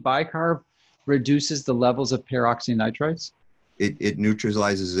saying bicarb reduces the levels of peroxynitrites? It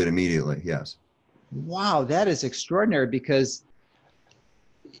neutralizes it immediately, yes. Wow, that is extraordinary, because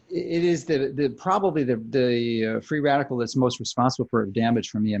it is probably the free radical that's most responsible for damage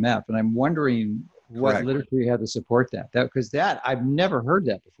from EMF. And I'm wondering what literature you have to support that. Because I've never heard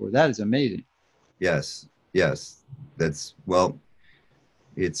that before. That is amazing. Yes. That's, well,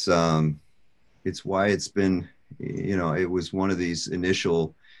 it's why it's been, it was one of these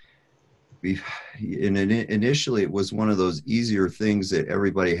initially it was one of those easier things that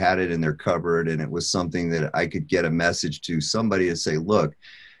everybody had it in their cupboard, and it was something that I could get a message to somebody and say, look,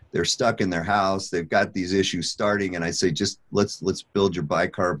 they're stuck in their house, they've got these issues starting, and I say, just let's build your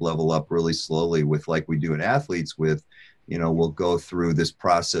bicarb level up really slowly, with like we do in athletes with, we'll go through this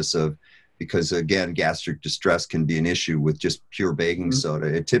process of, because again, gastric distress can be an issue with just pure baking soda.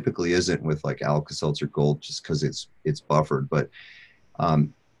 It typically isn't with like Alka-Seltzer Gold, just because it's buffered.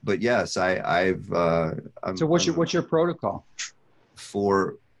 But yes, so what's your protocol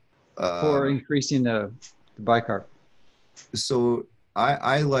for increasing the bicarb? So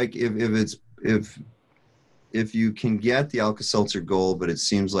I like if you can get the Alka-Seltzer Gold, but it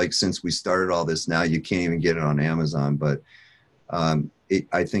seems like since we started all this now, you can't even get it on Amazon. But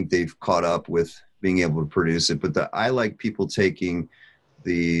I think they've caught up with being able to produce it. But I like people taking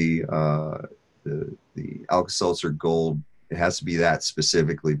the Alka-Seltzer Gold It has to be that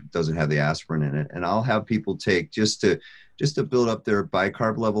specifically. It doesn't have the aspirin in it. And I'll have people take just to build up their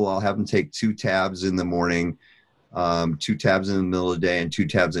bicarb level. I'll have them take 2 tabs in the morning, 2 tabs in the middle of the day, and 2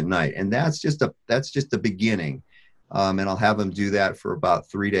 tabs at night. And that's just the beginning. And I'll have them do that for about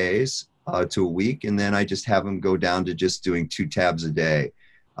 3 days to a week. And then I just have them go down to just doing 2 tabs a day.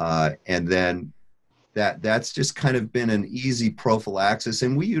 And then that's just kind of been an easy prophylaxis.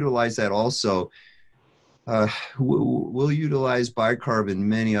 And we utilize that also. We'll utilize bicarb in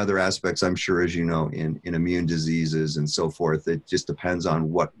many other aspects, I'm sure, as you know, in immune diseases and so forth. It just depends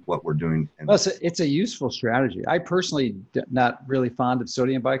on what we're doing. Well, it's a useful strategy. I personally not really fond of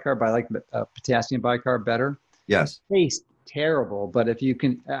sodium bicarb. I like potassium bicarb better. Yes. Tastes terrible, but if you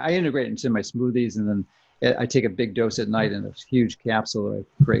can, I integrate it into my smoothies, and then I take a big dose at night in a huge capsule that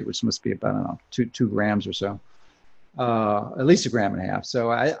I create, which must be about, I don't know, 2 grams or so, at least 1.5 grams.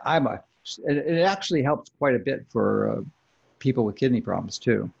 So it actually helps quite a bit for people with kidney problems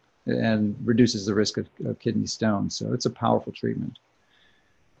too, and reduces the risk of kidney stones. So it's a powerful treatment.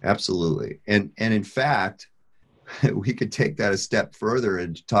 Absolutely. And in fact, we could take that a step further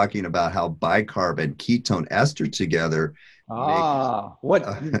in talking about how bicarb and ketone ester together. Tell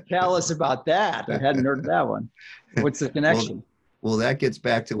us about that. I hadn't heard of that one. What's the connection? Well, that gets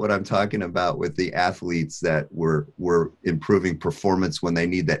back to what I'm talking about with the athletes that were improving performance when they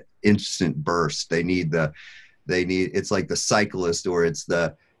need that instant burst. They need it's like the cyclist, or it's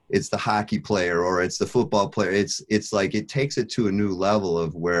the hockey player, or it's the football player. It's like it takes it to a new level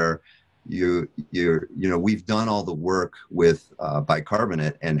of where we've done all the work with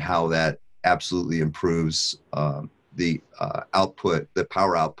bicarbonate and how that absolutely improves the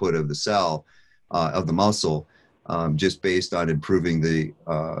power output of the cell, of the muscle. Just based on improving the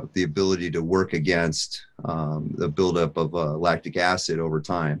ability to work against the buildup of lactic acid over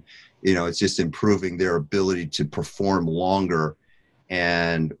time. It's just improving their ability to perform longer.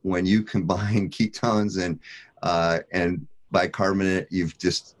 And when you combine ketones and bicarbonate, you've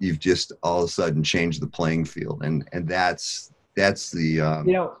just all of a sudden changed the playing field. And that's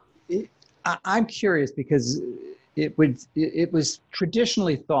the. I'm curious because it was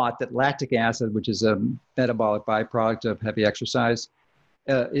traditionally thought that lactic acid, which is a metabolic byproduct of heavy exercise,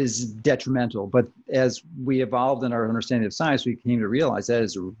 is detrimental. But as we evolved in our understanding of science, we came to realize that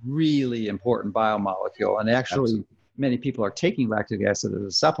is a really important biomolecule. And actually, absolutely, many people are taking lactic acid as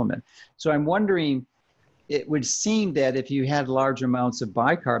a supplement. So I'm wondering, it would seem that if you had large amounts of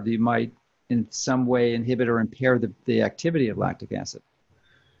bicarb, you might in some way inhibit or impair the activity of lactic acid.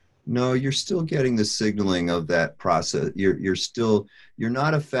 No, you're still getting the signaling of that process. You're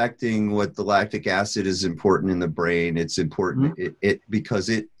not affecting what the lactic acid is important in the brain. It's important because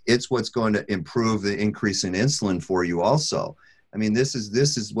it's what's going to improve the increase in insulin for you also. I mean, this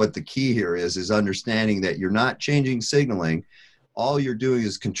is what the key here is understanding that you're not changing signaling. All you're doing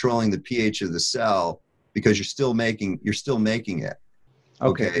is controlling the pH of the cell because you're still making it.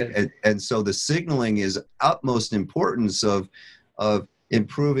 Okay. And so the signaling is utmost importance of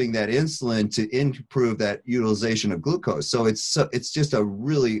improving that insulin to improve that utilization of glucose. So it's just a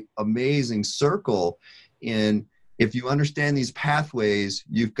really amazing circle. If you understand these pathways,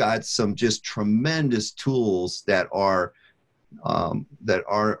 you've got some just tremendous tools that are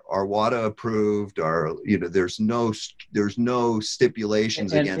WADA approved. There's no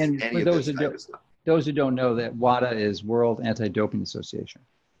stipulations against any of this type of stuff. Those who don't know, that WADA is World Anti-Doping Association,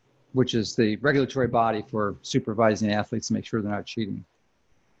 which is the regulatory body for supervising athletes to make sure they're not cheating.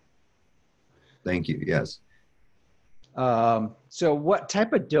 Thank you. Yes. So what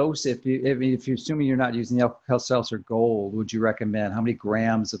type of dose, if you're assuming you're not using the Alka-Seltzer Gold, would you recommend? How many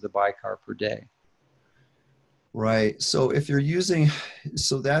grams of the bicarb per day? Right. So if you're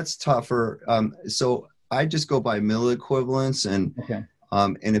so that's tougher. So I just go by mill equivalents, and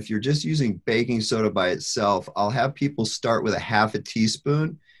if you're just using baking soda by itself, I'll have people start with a half a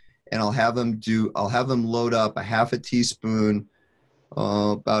teaspoon, and I'll have them load up a half a teaspoon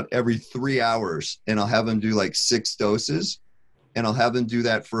about every 3 hours, and I'll have them do like 6 doses, and I'll have them do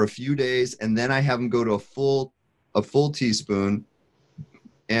that for a few days, and then I have them go to a full teaspoon,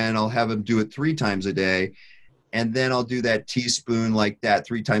 and I'll have them do it 3 times a day, and then I'll do that teaspoon like that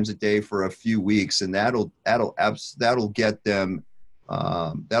 3 times a day for a few weeks, and that'll get them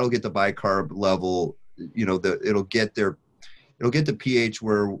that'll get the bicarb level, it'll get the pH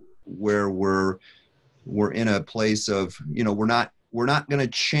where we're in a place of, we're not going to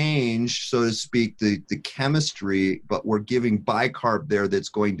change, so to speak, the chemistry, but we're giving bicarb there that's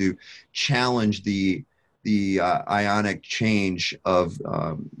going to challenge the ionic change of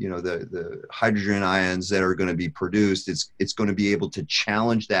the hydrogen ions that are going to be produced. It's going to be able to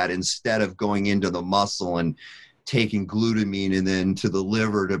challenge that instead of going into the muscle and taking glutamine and then to the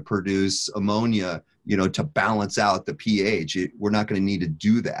liver to produce ammonia, to balance out the pH. We're not going to need to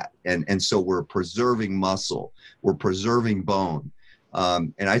do that. And so we're preserving muscle, we're preserving bone.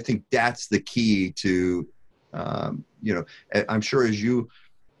 And I think that's the key to, I'm sure as you,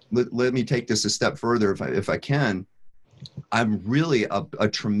 let me take this a step further if I can. I'm really a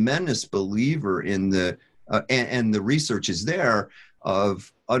tremendous believer in the, and the research is there,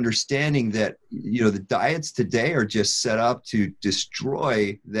 of understanding that, the diets today are just set up to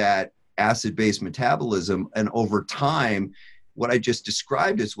destroy that acid-base metabolism. And over time, what I just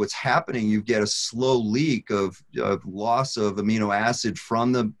described is what's happening. You get a slow leak of loss of amino acid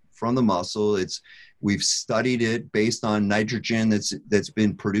from the muscle. We've studied it based on nitrogen that's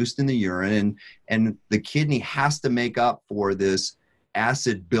been produced in the urine, and the kidney has to make up for this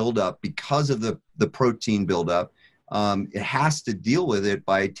acid buildup because of the protein buildup. It has to deal with it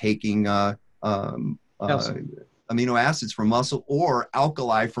by taking amino acids from muscle or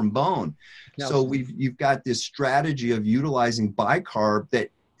alkali from bone. So you've got this strategy of utilizing bicarb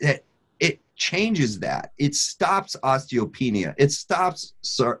that it changes that. It stops osteopenia. It stops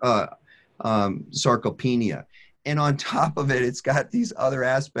sarcopenia. And on top of it, it's got these other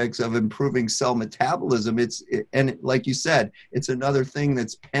aspects of improving cell metabolism. And like you said, it's another thing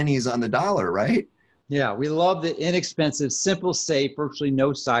that's pennies on the dollar, right? Yeah, we love the inexpensive, simple, safe, virtually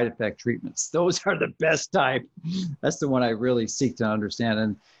no side effect treatments. Those are the best type. That's the one I really seek to understand.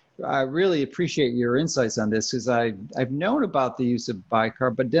 And I really appreciate your insights on this, because I've known about the use of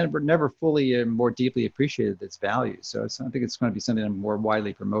bicarb, but never fully and more deeply appreciated its value. So I think it's going to be something I'm more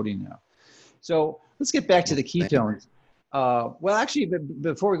widely promoting now. So let's get back to the ketones. Well, actually,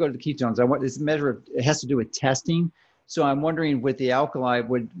 before we go to the ketones, it has to do with testing. So I'm wondering, with the alkali,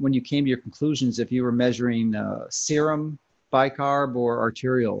 when you came to your conclusions, if you were measuring serum bicarb or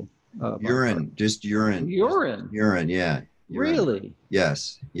arterial urine, bicarb? just urine. Urine, yeah. Urine. Really?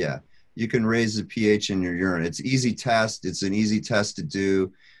 Yes, yeah. You can raise the pH in your urine. It's easy test. It's an easy test to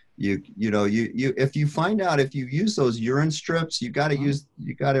do. You if you find out, if you use those urine strips, you got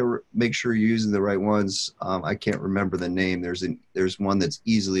to make sure you're using the right ones. I can't remember the name. There's one that's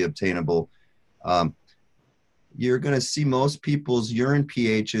easily obtainable. You're going to see most people's urine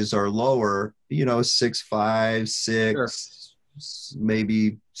pHs are lower, 6.5, 6, sure,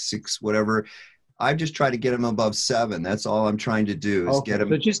 maybe 6, whatever. I just try to get them above 7. That's all I'm trying to do is get them.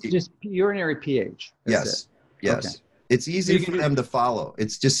 So just urinary pH. Yes. Okay. It's easy for them to follow.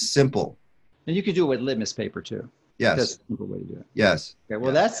 It's just simple. And you can do it with litmus paper too. Yes. That's a simple way to do it. Yes. Okay.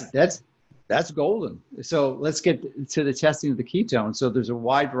 Well, that's golden. So let's get to the testing of the ketones. So there's a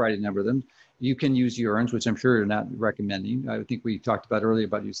wide variety number of them. You can use urines, which I'm sure you're not recommending. I think we talked about earlier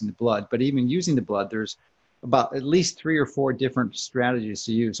about using the blood, but even using the blood, there's about at least 3 or 4 different strategies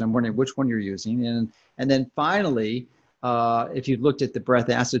to use. I'm wondering which one you're using. And then finally, if you looked at the breath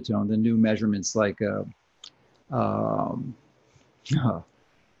acetone, the new measurements like, I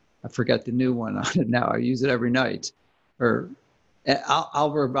forgot the new one on it now. I use it every night, or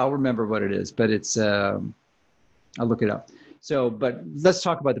I'll remember what it is, but it's, I'll look it up. So, but let's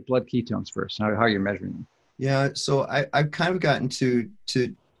talk about the blood ketones first, how you're measuring them. Yeah. So I've kind of gotten to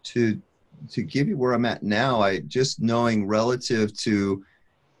give you where I'm at now. I just knowing relative to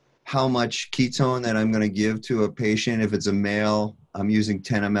how much ketone that I'm going to give to a patient. If it's a male, I'm using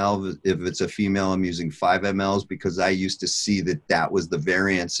 10 ml. If it's a female, I'm using 5 mLs, because I used to see that was the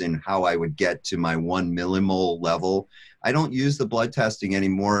variance in how I would get to my 1 millimole level. I don't use the blood testing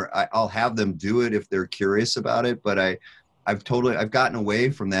anymore. I'll have them do it if they're curious about it, but I've gotten away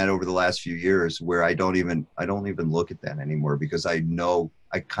from that over the last few years, where I don't even look at that anymore, because I know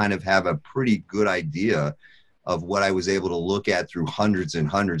I kind of have a pretty good idea of what I was able to look at through hundreds and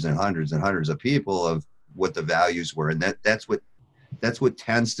hundreds and hundreds and hundreds of people of what the values were. And that's what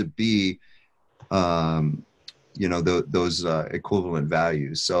tends to be, those equivalent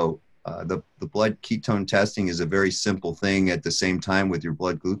values. So the blood ketone testing is a very simple thing at the same time with your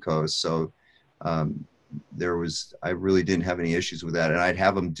blood glucose. So I really didn't have any issues with that. And I'd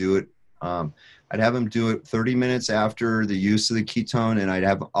have them do it. I'd have them do it 30 minutes after the use of the ketone. And I'd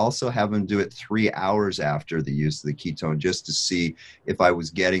also have them do it 3 hours after the use of the ketone, just to see if I was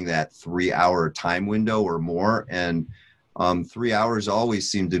getting that 3-hour time window or more. And 3 hours always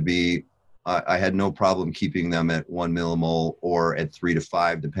seemed to be, I had no problem keeping them at 1 millimole or at 3 to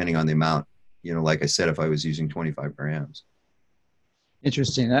 5, depending on the amount. Like I said, if I was using 25 grams.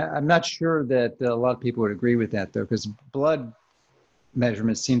 Interesting. I'm not sure that a lot of people would agree with that, though, because blood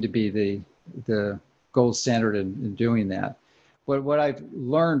measurements seem to be the gold standard in doing that. But what I've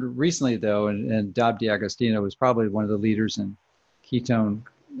learned recently, though, and Bob D'Agostino was probably one of the leaders in ketone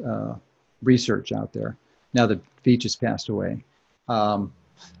research out there, Now that Veach has passed away.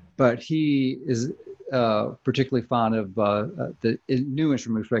 But he is particularly fond of the new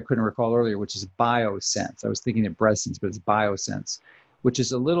instrument, which I couldn't recall earlier, which is BioSense. I was thinking of BreathSense, but it's BioSense, which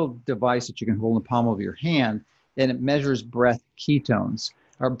is a little device that you can hold in the palm of your hand, and it measures breath ketones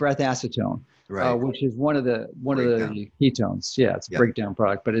or breath acetone, Right. which is one of the ketones. Yeah, it's a breakdown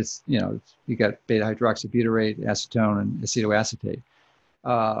product, but it's you got beta hydroxybutyrate, acetone, and acetoacetate.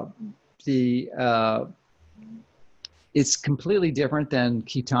 It's completely different than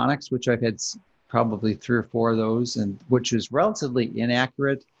ketonics, which I've had probably 3 or 4 of those, and which is relatively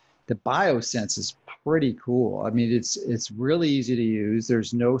inaccurate. The BioSense is pretty cool. I mean, it's really easy to use.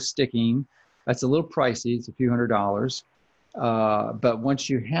 There's no sticking. That's a little pricey. It's a few $100s. But once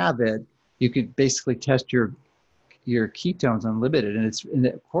you have it, you could basically test your ketones unlimited, and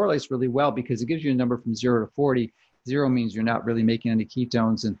it correlates really well because it gives you a number from 0 to 40. 0 means you're not really making any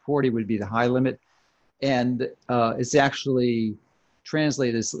ketones, and 40 would be the high limit. And it's actually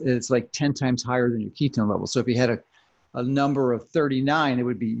translated as it's like 10 times higher than your ketone level. So if you had a number of 39,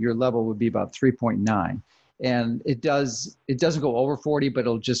 your level would be about 3.9. And it doesn't go over 40, but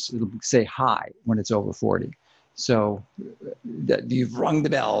it'll say high when it's over 40. So you've rung the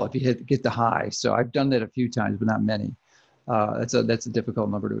bell if you get the high. So I've done that a few times, but not many. That's a difficult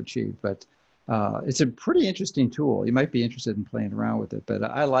number to achieve, but it's a pretty interesting tool. You might be interested in playing around with it, but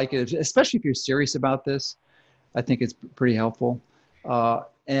I like it, especially if you're serious about this. I think it's pretty helpful.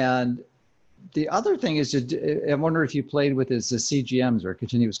 And the other thing is, I wonder if you played with the CGMs or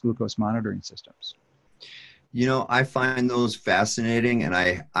continuous glucose monitoring systems. I find those fascinating, and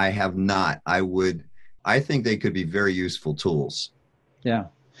I have not. I think they could be very useful tools. Yeah.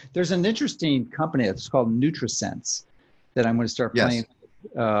 There's an interesting company that's called NutriSense that I'm going to start playing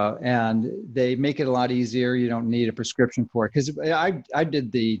with. And they make it a lot easier. You don't need a prescription for it. Because I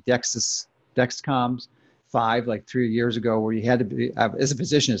did the Dexcoms 5 like 3 years ago, where you had to be, as a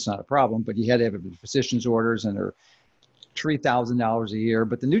physician, it's not a problem, but you had to have a physician's orders, and they're $3,000 a year.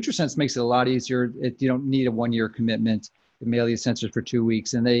 But the NutriSense makes it a lot easier. You don't need a 1-year commitment. They mail you sensors for 2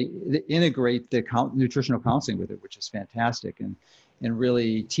 weeks, and they integrate the nutritional counseling with it, which is fantastic, and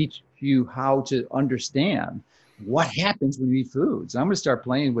really teach you how to understand what happens when you eat foods. I'm going to start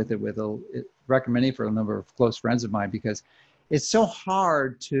playing with it recommending for a number of close friends of mine, because it's so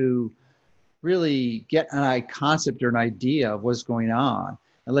hard to really get a concept or an idea of what's going on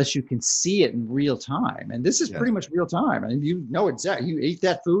unless you can see it in real time. And this is pretty much real time. I mean, exactly, you ate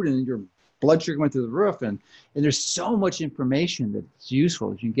that food and your blood sugar went through the roof, and there's so much information that's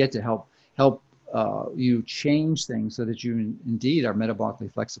useful that you can get to help you change things so that you indeed are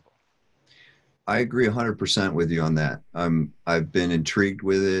metabolically flexible. I agree 100% with you on that. I've been intrigued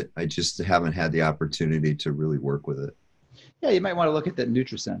with it. I just haven't had the opportunity to really work with it. Yeah, you might want to look at that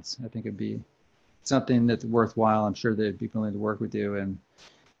NutriSense. I think it'd be something that's worthwhile. I'm sure they'd be willing to work with you and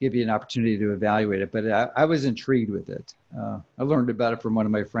give you an opportunity to evaluate it. But I was intrigued with it. I learned about it from one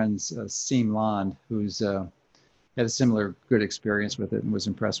of my friends, Seem Lond, who's had a similar good experience with it and was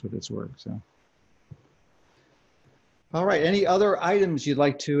impressed with its work. So, all right. Any other items you'd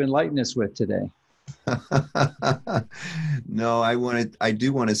like to enlighten us with today? No, I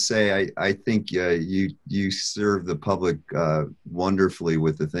do want to say, I think you serve the public wonderfully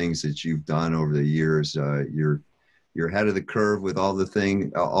with the things that you've done over the years. You're ahead of the curve with all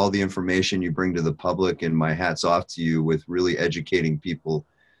the information you bring to the public, and my hat's off to you with really educating people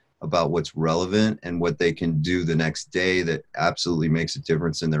about what's relevant and what they can do the next day that absolutely makes a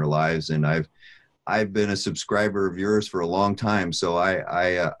difference in their lives. And I've been a subscriber of yours for a long time, so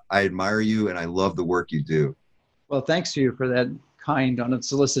I admire you, and I love the work you do. Well, thanks to you for that kind,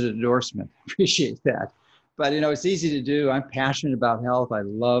 unsolicited endorsement. Appreciate that. But it's easy to do. I'm passionate about health. I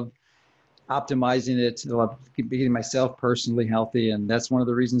love optimizing it. I love getting myself personally healthy, and that's one of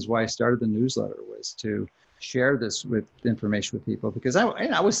the reasons why I started the newsletter, was to share this information with people, because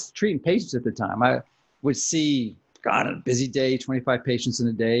I was treating patients at the time. I would see, God, on a busy day, 25 patients in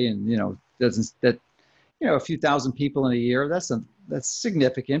a day, and a few thousand people in a year. That's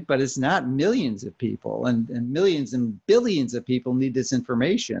significant, but it's not millions of people, and millions and billions of people need this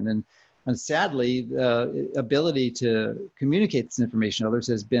information. And sadly, the ability to communicate this information to others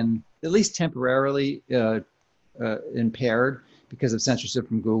has been at least temporarily impaired because of censorship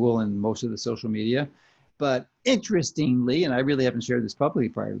from Google and most of the social media. But interestingly, and I really haven't shared this publicly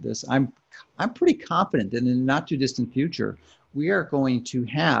prior to this, I'm pretty confident that in the not too distant future, we are going to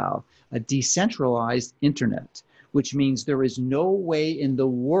have a decentralized internet, which means there is no way in the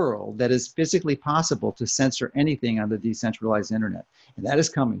world that is physically possible to censor anything on the decentralized internet. And that is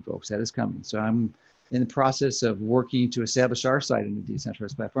coming, folks. That is coming. So I'm in the process of working to establish our site in a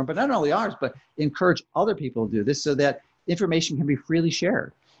decentralized platform, but not only ours, but encourage other people to do this so that information can be freely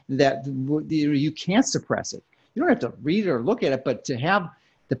shared, that you can't suppress it. You don't have to read it or look at it, but to have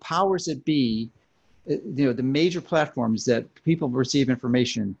the powers that be, the major platforms that people receive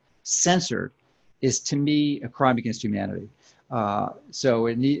information censored is, to me, a crime against humanity. So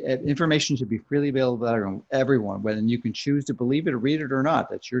information should be freely available to everyone, whether you can choose to believe it or read it or not.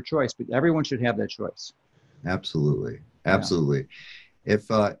 That's your choice, but everyone should have that choice. Absolutely. Absolutely.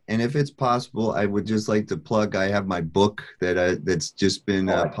 Yeah. If it's possible, I would just like to plug, I have my book that's just been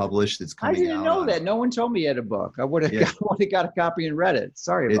published. It's coming out. I didn't know that. No one told me you had a book. I would have got a copy and read it.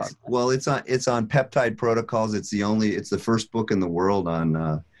 Sorry about that. Well, it's on peptide protocols. It's the first book in the world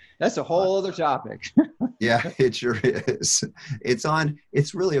on that's a whole other topic. Yeah, it sure is.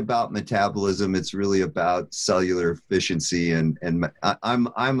 It's really about metabolism. It's really about cellular efficiency, and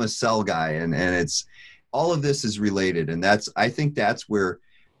I'm a cell guy, and it's all of this is related, and I think that's where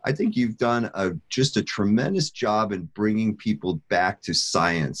I think you've done just a tremendous job in bringing people back to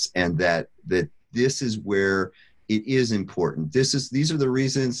science, and that this is where it is important. These are the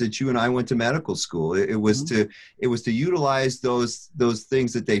reasons that you and I went to medical school. It was to utilize those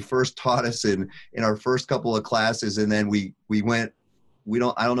things that they first taught us in our first couple of classes, and then I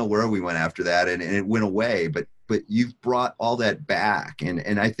don't know where we went after that, and it went away. But you've brought all that back,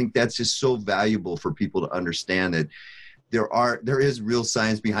 and I think that's just so valuable for people to understand that there is real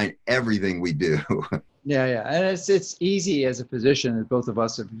science behind everything we do. Yeah, and it's easy as a physician, as both of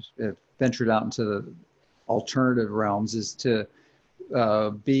us have ventured out into the alternative realms, is to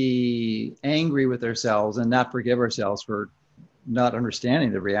be angry with ourselves and not forgive ourselves for not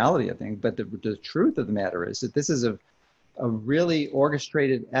understanding the reality of things. But the truth of the matter is that this is a really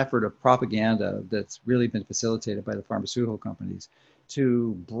orchestrated effort of propaganda that's really been facilitated by the pharmaceutical companies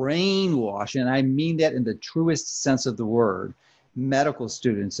to brainwash, and I mean that in the truest sense of the word, medical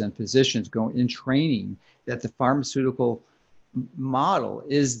students and physicians going in training that the pharmaceutical model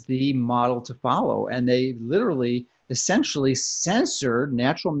is the model to follow. And they literally essentially censored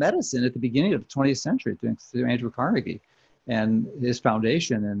natural medicine at the beginning of the 20th century through Andrew Carnegie and his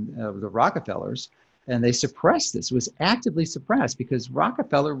foundation and the Rockefellers. And they suppressed this. It was actively suppressed because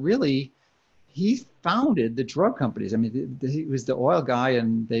Rockefeller he founded the drug companies. I mean, he was the oil guy,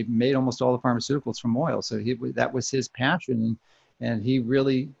 and they made almost all the pharmaceuticals from oil. So that was his passion. And he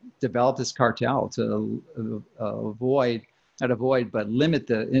really developed this cartel to limit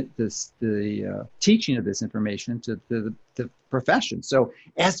the teaching of this information to the profession. So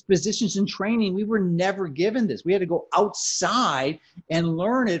as physicians in training, we were never given this. We had to go outside and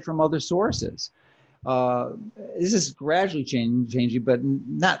learn it from other sources. This is gradually changing, but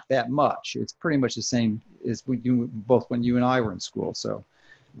not that much. It's pretty much the same as when you and I were in school. So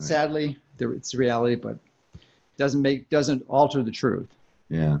right. Sadly, it's reality, but doesn't alter the truth.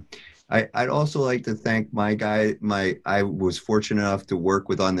 Yeah. I'd also like to thank my guy. I was fortunate enough to work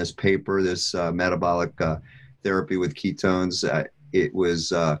with on this paper, this metabolic therapy with ketones. It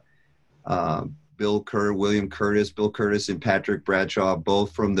was William Curtis, and Patrick Bradshaw,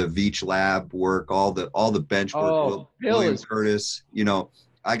 both from the Veach Lab work, all the bench work. William Curtis,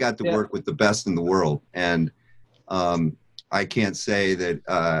 I got to work with the best in the world, and I can't say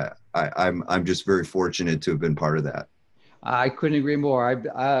that I'm just very fortunate to have been part of that. I couldn't agree more.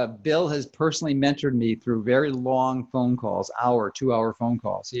 Bill has personally mentored me through very long phone calls, 2-hour phone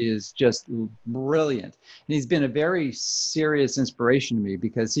calls. He is just brilliant. And he's been a very serious inspiration to me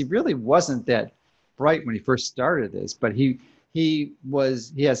because he really wasn't that bright when he first started this, but he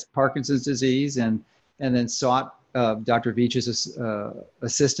has Parkinson's disease and then sought Dr. Veach's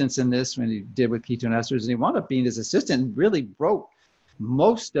assistance in this when he did with ketone esters, and he wound up being his assistant and really wrote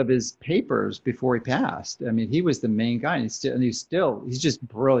most of his papers before he passed. I mean, he was the main guy, and he's just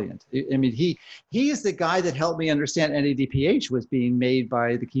brilliant. I mean, he is the guy that helped me understand NADPH was being made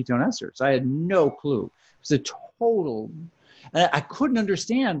by the ketone esters. I had no clue. It was a total, and I couldn't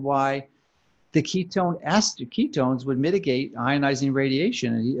understand why the ketones would mitigate ionizing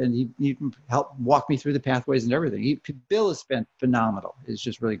radiation, and he helped walk me through the pathways and everything. Bill has been phenomenal. It's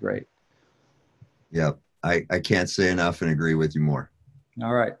just really great. Yeah, I can't say enough and agree with you more.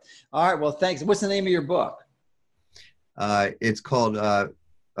 All right. Well, thanks. What's the name of your book? It's called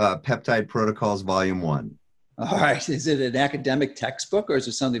Peptide Protocols, Volume 1. All right. Is it an academic textbook, or is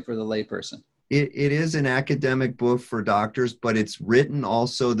it something for the layperson? It is an academic book for doctors, but it's written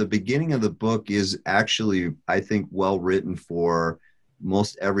also. The beginning of the book is actually, I think, well written for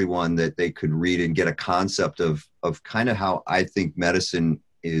most everyone, that they could read and get a concept of kind of how I think medicine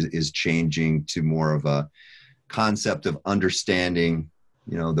is changing to more of a concept of understanding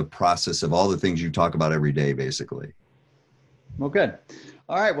the process of all the things you talk about every day, basically. Well, good.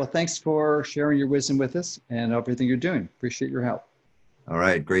 All right. Well, thanks for sharing your wisdom with us and everything you're doing. Appreciate your help. All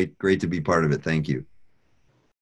right. Great to be part of it. Thank you.